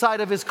hit the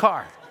side of his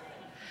car.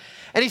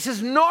 And he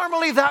says,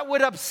 normally that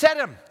would upset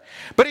him.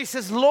 But he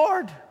says,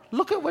 Lord,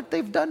 look at what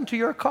they've done to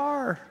your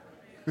car.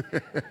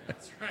 That's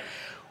right.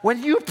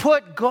 When you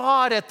put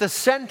God at the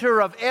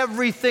center of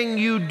everything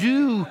you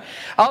do,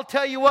 I'll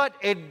tell you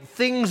what,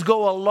 things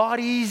go a lot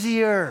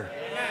easier.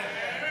 Amen.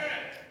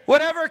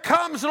 Whatever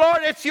comes, Lord,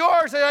 it's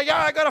yours. And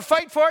I got to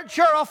fight for it.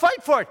 Sure, I'll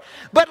fight for it.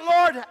 But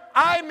Lord,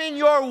 I'm in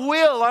your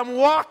will. I'm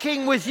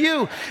walking with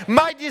you.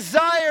 My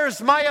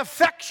desires, my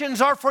affections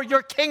are for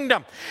your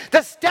kingdom.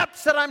 The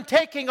steps that I'm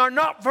taking are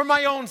not for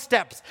my own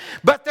steps,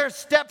 but they're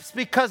steps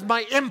because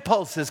my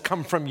impulses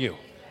come from you.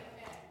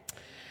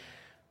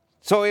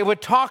 So it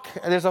would talk,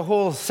 there's a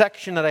whole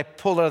section that I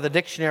pulled out of the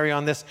dictionary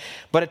on this,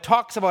 but it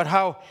talks about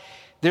how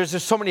there's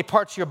just so many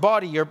parts of your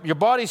body. Your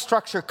body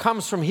structure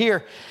comes from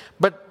here,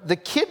 but the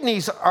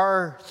kidneys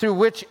are through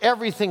which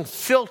everything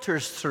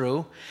filters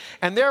through,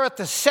 and they're at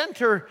the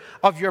center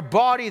of your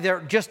body.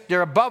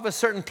 They're above a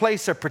certain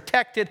place. They're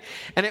protected,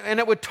 and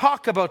it would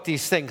talk about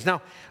these things.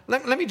 Now,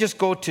 let me just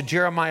go to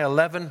Jeremiah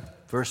 11,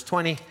 verse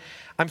 20.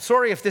 I'm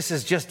sorry if this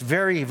is just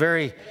very,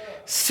 very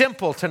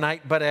simple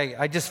tonight, but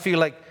I just feel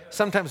like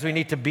sometimes we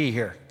need to be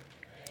here.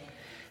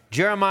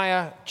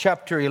 Jeremiah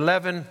chapter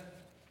 11.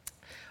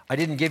 I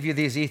didn't give you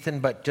these,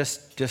 Ethan, but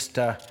just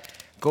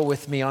go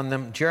with me on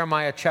them.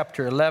 Jeremiah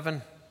chapter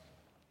 11.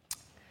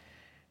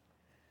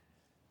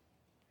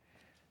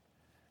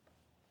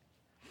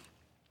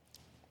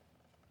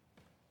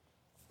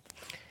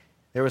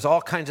 There was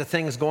all kinds of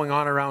things going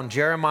on around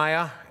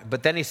Jeremiah,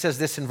 but then he says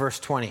this in verse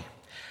 20.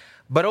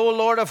 But, O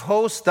Lord of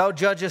hosts, thou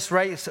judgest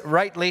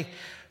rightly.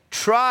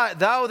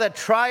 Thou that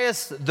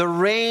triest the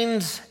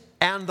reins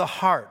and the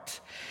heart.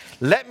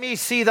 Let me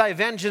see thy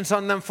vengeance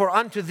on them, for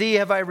unto thee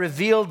have I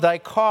revealed thy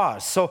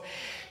cause. So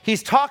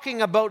he's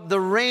talking about the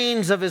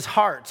reins of his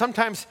heart.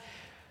 Sometimes,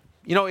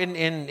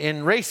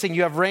 in racing,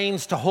 you have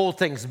reins to hold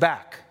things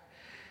back.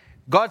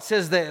 God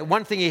says that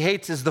one thing he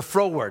hates is the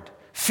froward,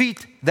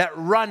 feet that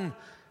run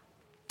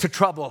to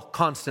trouble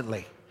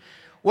constantly.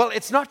 Well,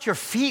 it's not your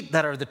feet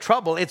that are the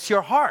trouble, it's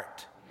your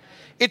heart.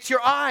 It's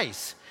your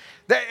eyes.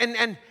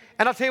 And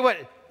I'll tell you what,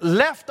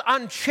 left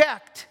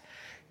unchecked,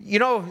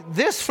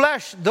 this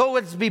flesh, though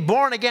it's be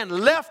born again,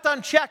 left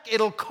unchecked,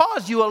 it'll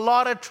cause you a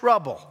lot of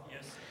trouble.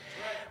 Yes.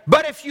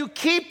 But if you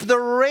keep the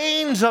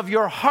reins of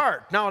your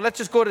heart, now let's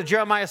just go to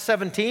Jeremiah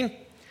 17.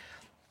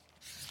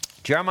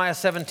 Jeremiah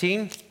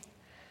 17,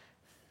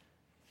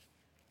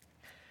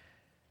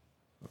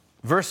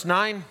 verse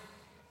 9.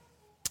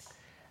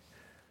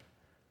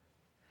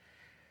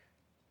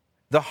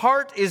 The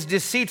heart is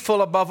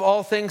deceitful above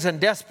all things and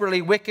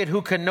desperately wicked.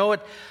 Who can know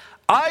it?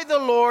 I, the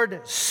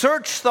Lord,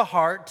 search the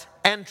heart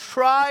and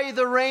try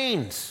the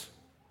reins.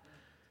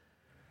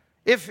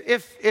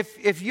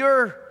 If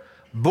you're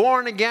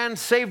born again,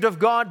 saved of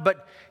God,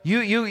 but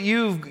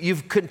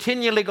you've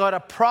continually got a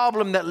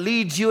problem that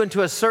leads you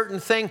into a certain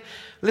thing,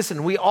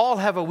 listen, we all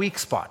have a weak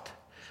spot.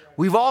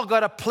 We've all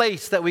got a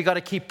place that we got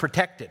to keep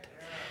protected.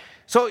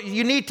 So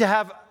you need to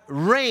have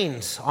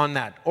reins on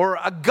that, or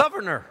a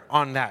governor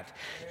on that.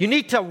 You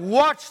need to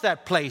watch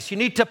that place. You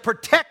need to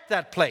protect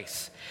that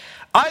place.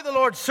 I, the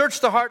Lord, search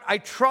the heart. I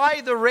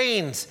try the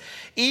reins,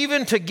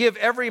 even to give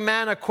every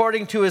man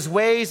according to his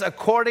ways,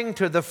 according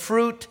to the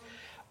fruit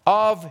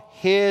of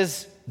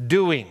his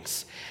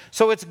doings.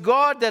 So it's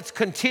God that's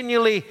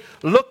continually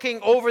looking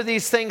over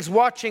these things,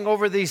 watching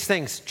over these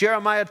things.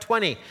 Jeremiah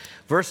 20,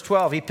 verse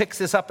 12. He picks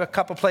this up a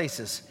couple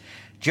places.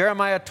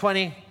 Jeremiah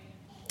 20,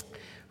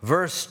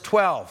 verse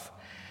 12.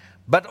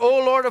 But,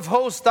 O Lord of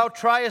hosts, thou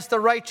triest the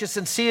righteous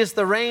and seest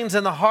the reins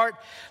and the heart.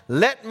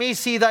 Let me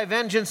see thy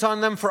vengeance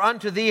on them, for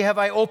unto thee have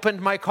I opened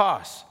my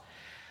cause.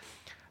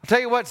 I'll tell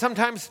you what,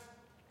 sometimes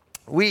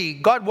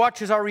God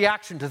watches our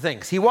reaction to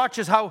things. He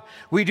watches how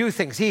we do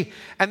things.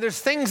 And there's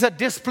things that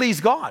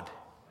displease God.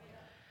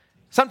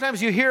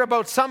 Sometimes you hear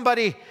about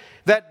somebody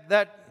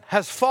that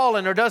has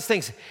fallen or does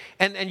things,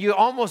 and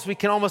we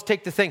can almost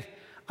take the thing,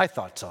 I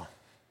thought so.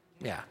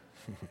 Yeah.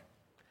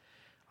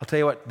 I'll tell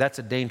you what, that's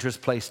a dangerous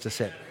place to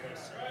sit.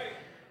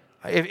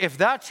 If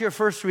that's your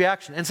first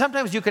reaction, and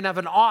sometimes you can have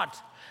an ought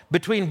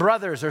between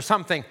brothers or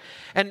something.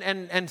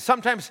 And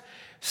sometimes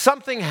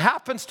something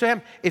happens to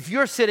him. If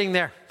you're sitting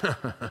there,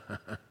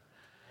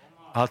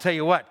 I'll tell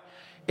you what.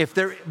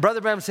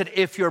 Brother Branham said,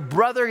 if your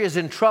brother is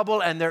in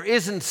trouble and there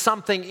isn't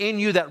something in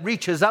you that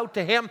reaches out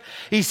to him,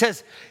 he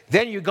says,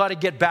 then you got to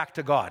get back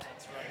to God.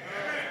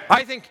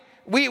 I think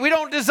we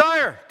don't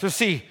desire to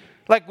see,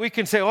 like we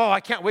can say, oh,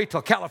 I can't wait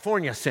till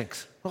California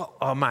sinks.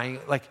 Oh my,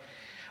 like,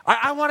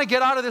 I want to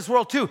get out of this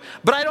world too,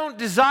 but I don't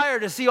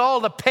desire to see all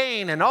the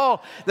pain and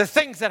all the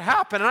things that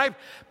happen. And I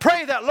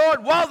pray that,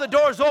 Lord, while the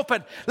door's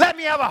open, let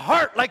me have a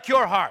heart like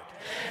your heart.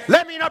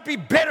 Let me not be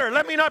bitter.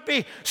 Let me not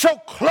be so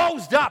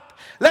closed up.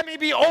 Let me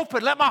be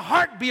open. Let my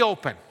heart be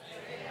open.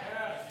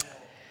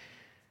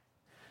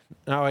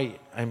 Now, I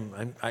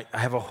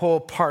have a whole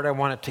part I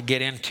wanted to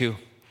get into,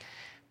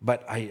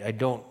 but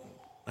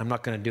I'm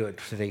not going to do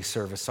it for today's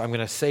service. So I'm going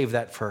to save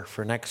that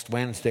for next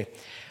Wednesday.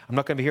 I'm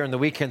not going to be here on the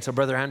weekend, so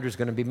Brother Andrew's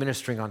going to be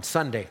ministering on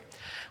Sunday.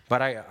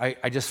 But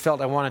I just felt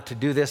I wanted to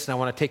do this, and I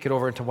want to take it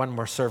over into one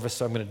more service,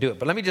 so I'm going to do it.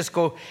 But let me just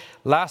go,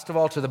 last of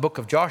all, to the book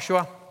of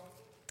Joshua.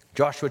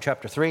 Joshua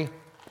chapter 3.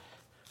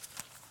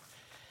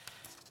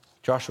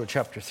 Joshua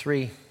chapter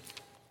 3.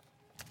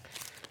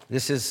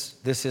 This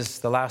is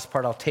the last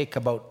part I'll take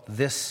about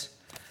this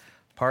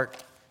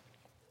part.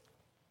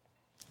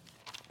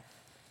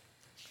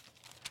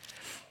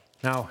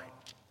 Now,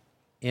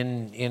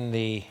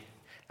 let's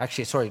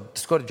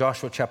go to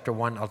Joshua chapter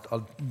 1.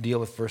 I'll deal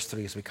with verse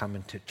 3 as we come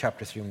into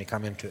chapter 3 when we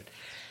come into it.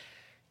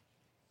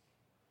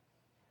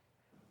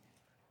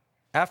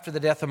 After the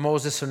death of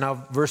Moses, so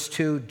now verse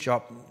 2,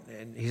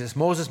 he says,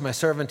 Moses, my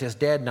servant, is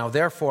dead. Now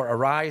therefore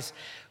arise,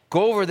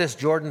 go over this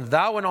Jordan,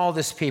 thou and all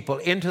this people,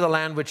 into the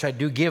land which I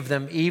do give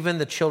them, even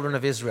the children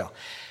of Israel.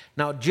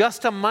 Now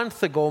just a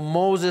month ago,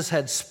 Moses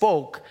had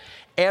spoke,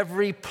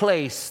 every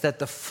place that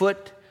the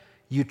foot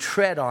you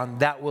tread on,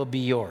 that will be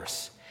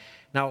yours.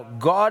 Now,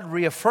 God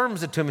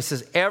reaffirms it to him. He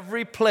says,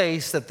 every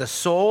place that the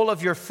sole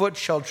of your foot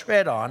shall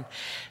tread on,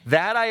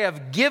 that I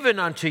have given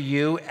unto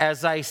you,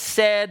 as I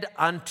said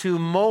unto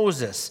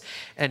Moses.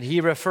 And he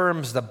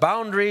reaffirms the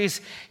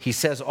boundaries. He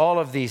says all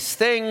of these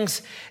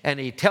things, and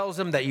he tells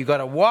him that you got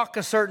to walk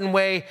a certain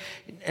way.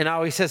 And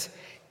now he says,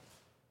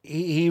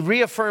 he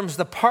reaffirms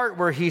the part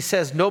where he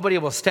says, nobody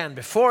will stand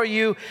before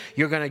you.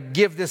 You're going to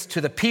give this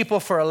to the people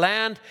for a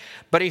land.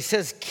 But he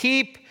says,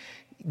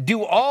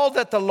 do all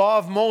that the law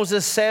of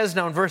Moses says.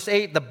 Now in verse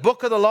 8, the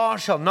book of the law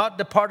shall not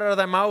depart out of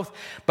thy mouth,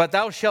 but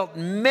thou shalt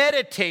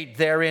meditate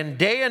therein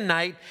day and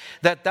night,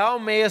 that thou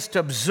mayest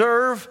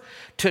observe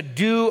to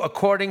do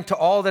according to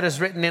all that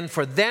is written in.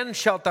 For then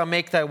shalt thou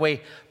make thy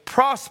way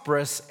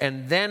prosperous,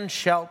 and then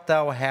shalt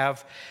thou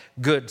have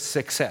good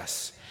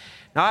success.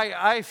 Now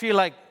I feel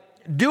like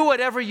do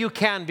whatever you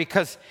can,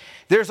 because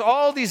there's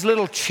all these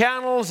little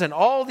channels and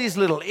all these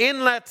little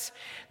inlets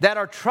that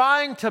are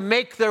trying to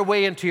make their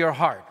way into your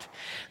heart.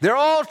 They're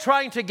all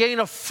trying to gain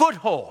a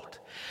foothold.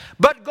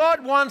 But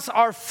God wants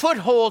our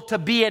foothold to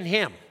be in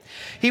Him.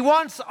 He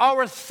wants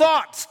our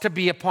thoughts to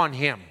be upon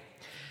Him.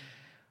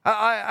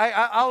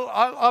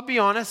 I'll be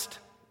honest.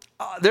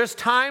 There's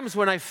times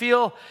when I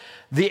feel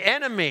the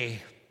enemy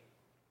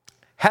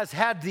has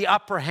had the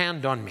upper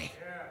hand on me.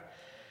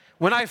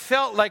 When I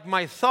felt like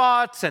my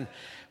thoughts and,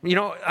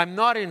 I'm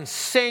not in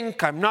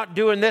sync, I'm not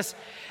doing this,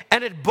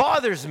 and it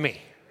bothers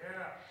me.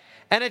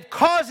 And it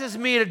causes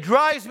me, it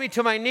drives me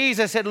to my knees.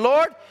 I said,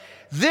 Lord,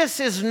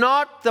 this is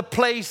not the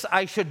place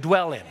I should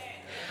dwell in.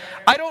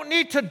 I don't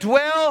need to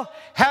dwell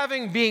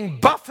being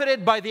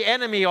buffeted by the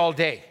enemy all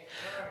day.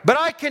 But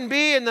I can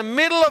be in the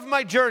middle of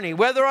my journey,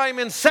 whether I'm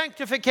in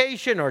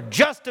sanctification or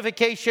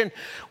justification,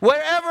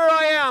 wherever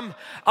I am,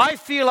 I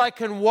feel I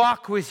can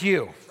walk with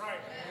you.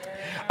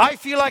 I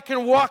feel I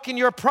can walk in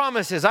your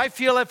promises. I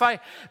feel if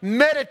I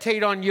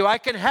meditate on you, I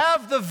can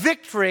have the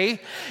victory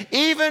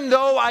even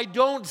though I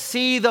don't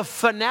see the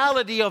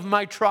finality of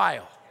my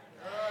trial.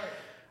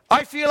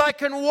 I feel I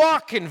can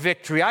walk in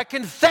victory. I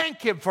can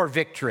thank Him for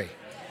victory.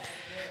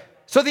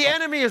 So the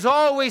enemy is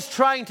always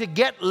trying to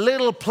get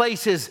little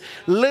places,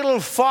 little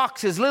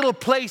foxes, little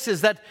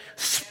places that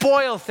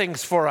spoil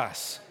things for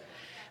us.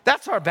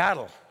 That's our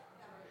battle.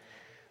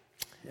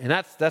 And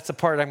that's the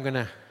part I'm going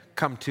to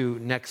come to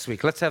next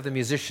week. Let's have the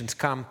musicians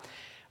come.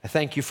 I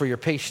thank you for your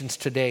patience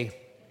today.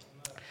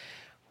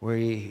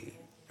 We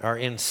are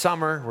in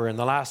summer. We're in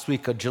the last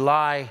week of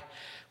July.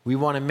 We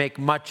want to make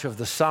much of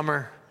the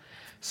summer.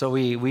 So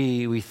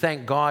we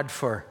thank God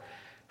for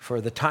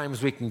the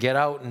times we can get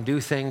out and do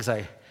things.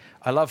 I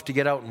love to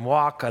get out and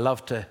walk. I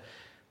love to,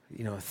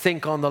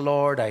 think on the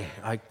Lord.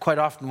 I quite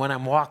often when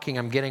I'm walking,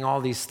 I'm getting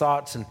all these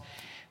thoughts, and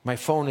my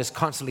phone is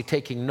constantly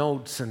taking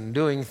notes and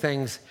doing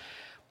things.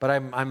 But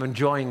I'm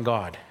enjoying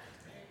God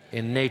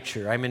in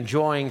nature. I'm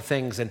enjoying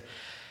things, and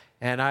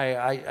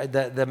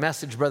the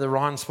message Brother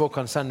Ron spoke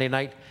on Sunday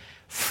night,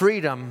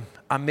 freedom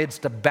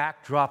amidst a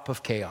backdrop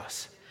of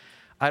chaos.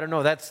 I don't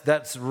know,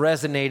 that's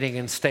resonating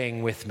and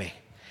staying with me.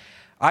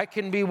 I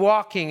can be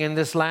walking in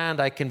this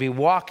land, I can be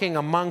walking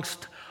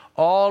amongst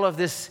all of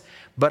this,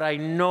 but I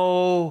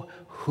know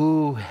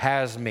who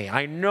has me.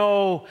 I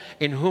know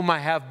in whom I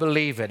have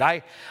believed.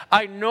 I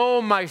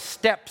know my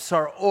steps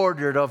are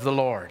ordered of the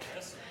Lord.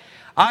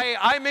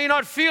 I may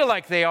not feel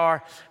like they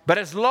are, but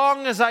as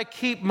long as I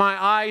keep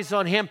my eyes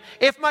on Him,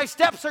 if my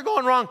steps are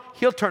going wrong,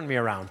 He'll turn me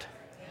around.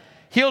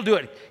 He'll do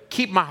it.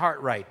 Keep my heart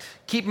right.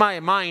 Keep my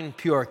mind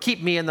pure.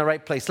 Keep me in the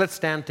right place. Let's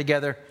stand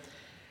together.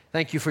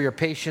 Thank you for your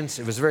patience.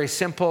 It was very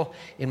simple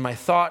in my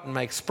thought and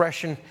my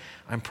expression.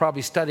 I'm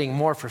probably studying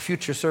more for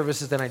future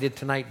services than I did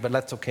tonight, but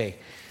that's okay.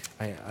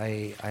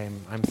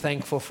 I'm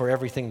thankful for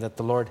everything that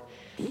the Lord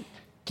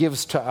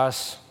gives to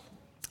us.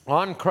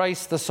 On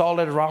Christ, the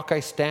solid rock, I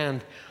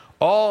stand.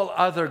 All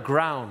other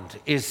ground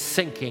is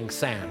sinking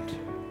sand.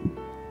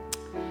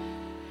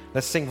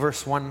 Let's sing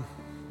verse 1.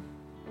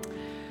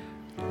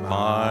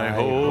 My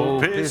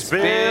hope is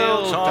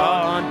built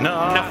on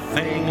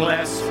nothing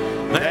less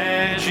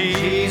than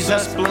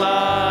Jesus'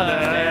 blood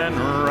and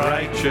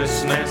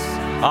righteousness.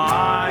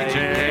 I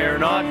dare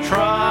not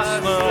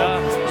trust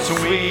the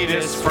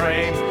sweetest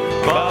frame,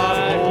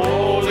 but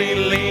wholly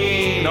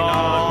lean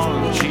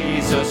on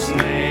Jesus'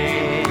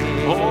 name.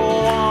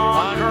 Oh,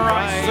 on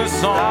Christ the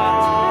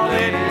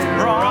solid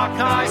rock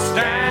I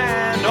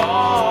stand.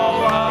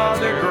 All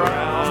other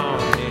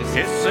ground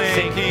is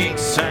sinking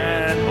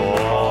sand.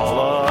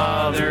 All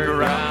other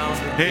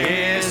ground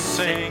is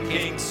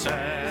sinking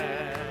sand.